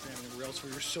with Instagram and everywhere else for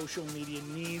your social media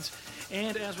needs.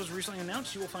 And as was recently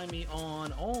announced, you will find me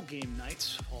on all game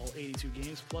nights, all 82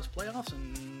 games plus playoffs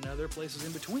and other places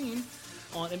in between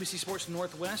on NBC Sports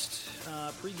Northwest,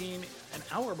 pregame an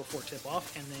hour before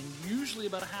tip-off, and then usually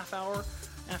about a half hour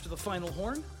after the final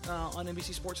horn on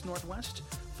NBC Sports Northwest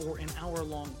for an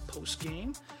hour-long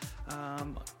post-game.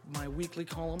 My weekly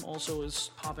column also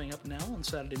is popping up now on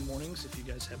Saturday mornings, if you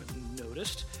guys haven't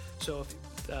noticed. So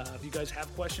if you guys have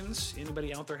questions,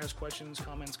 anybody out there has questions,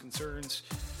 comments, concerns,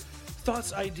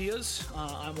 thoughts, ideas,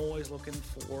 I'm always looking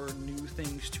for new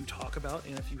things to talk about.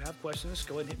 And if you have questions,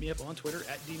 go ahead and hit me up on Twitter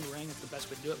at DMarang. It's the best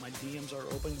way to do it. My DMs are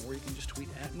open, or you can just tweet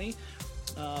at me.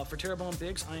 For Terrebonne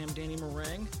Biggs, I am Danny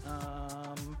Marang.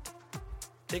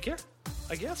 Take care,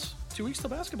 I guess. 2 weeks till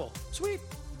basketball. Sweet.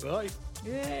 Bye.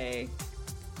 Yay.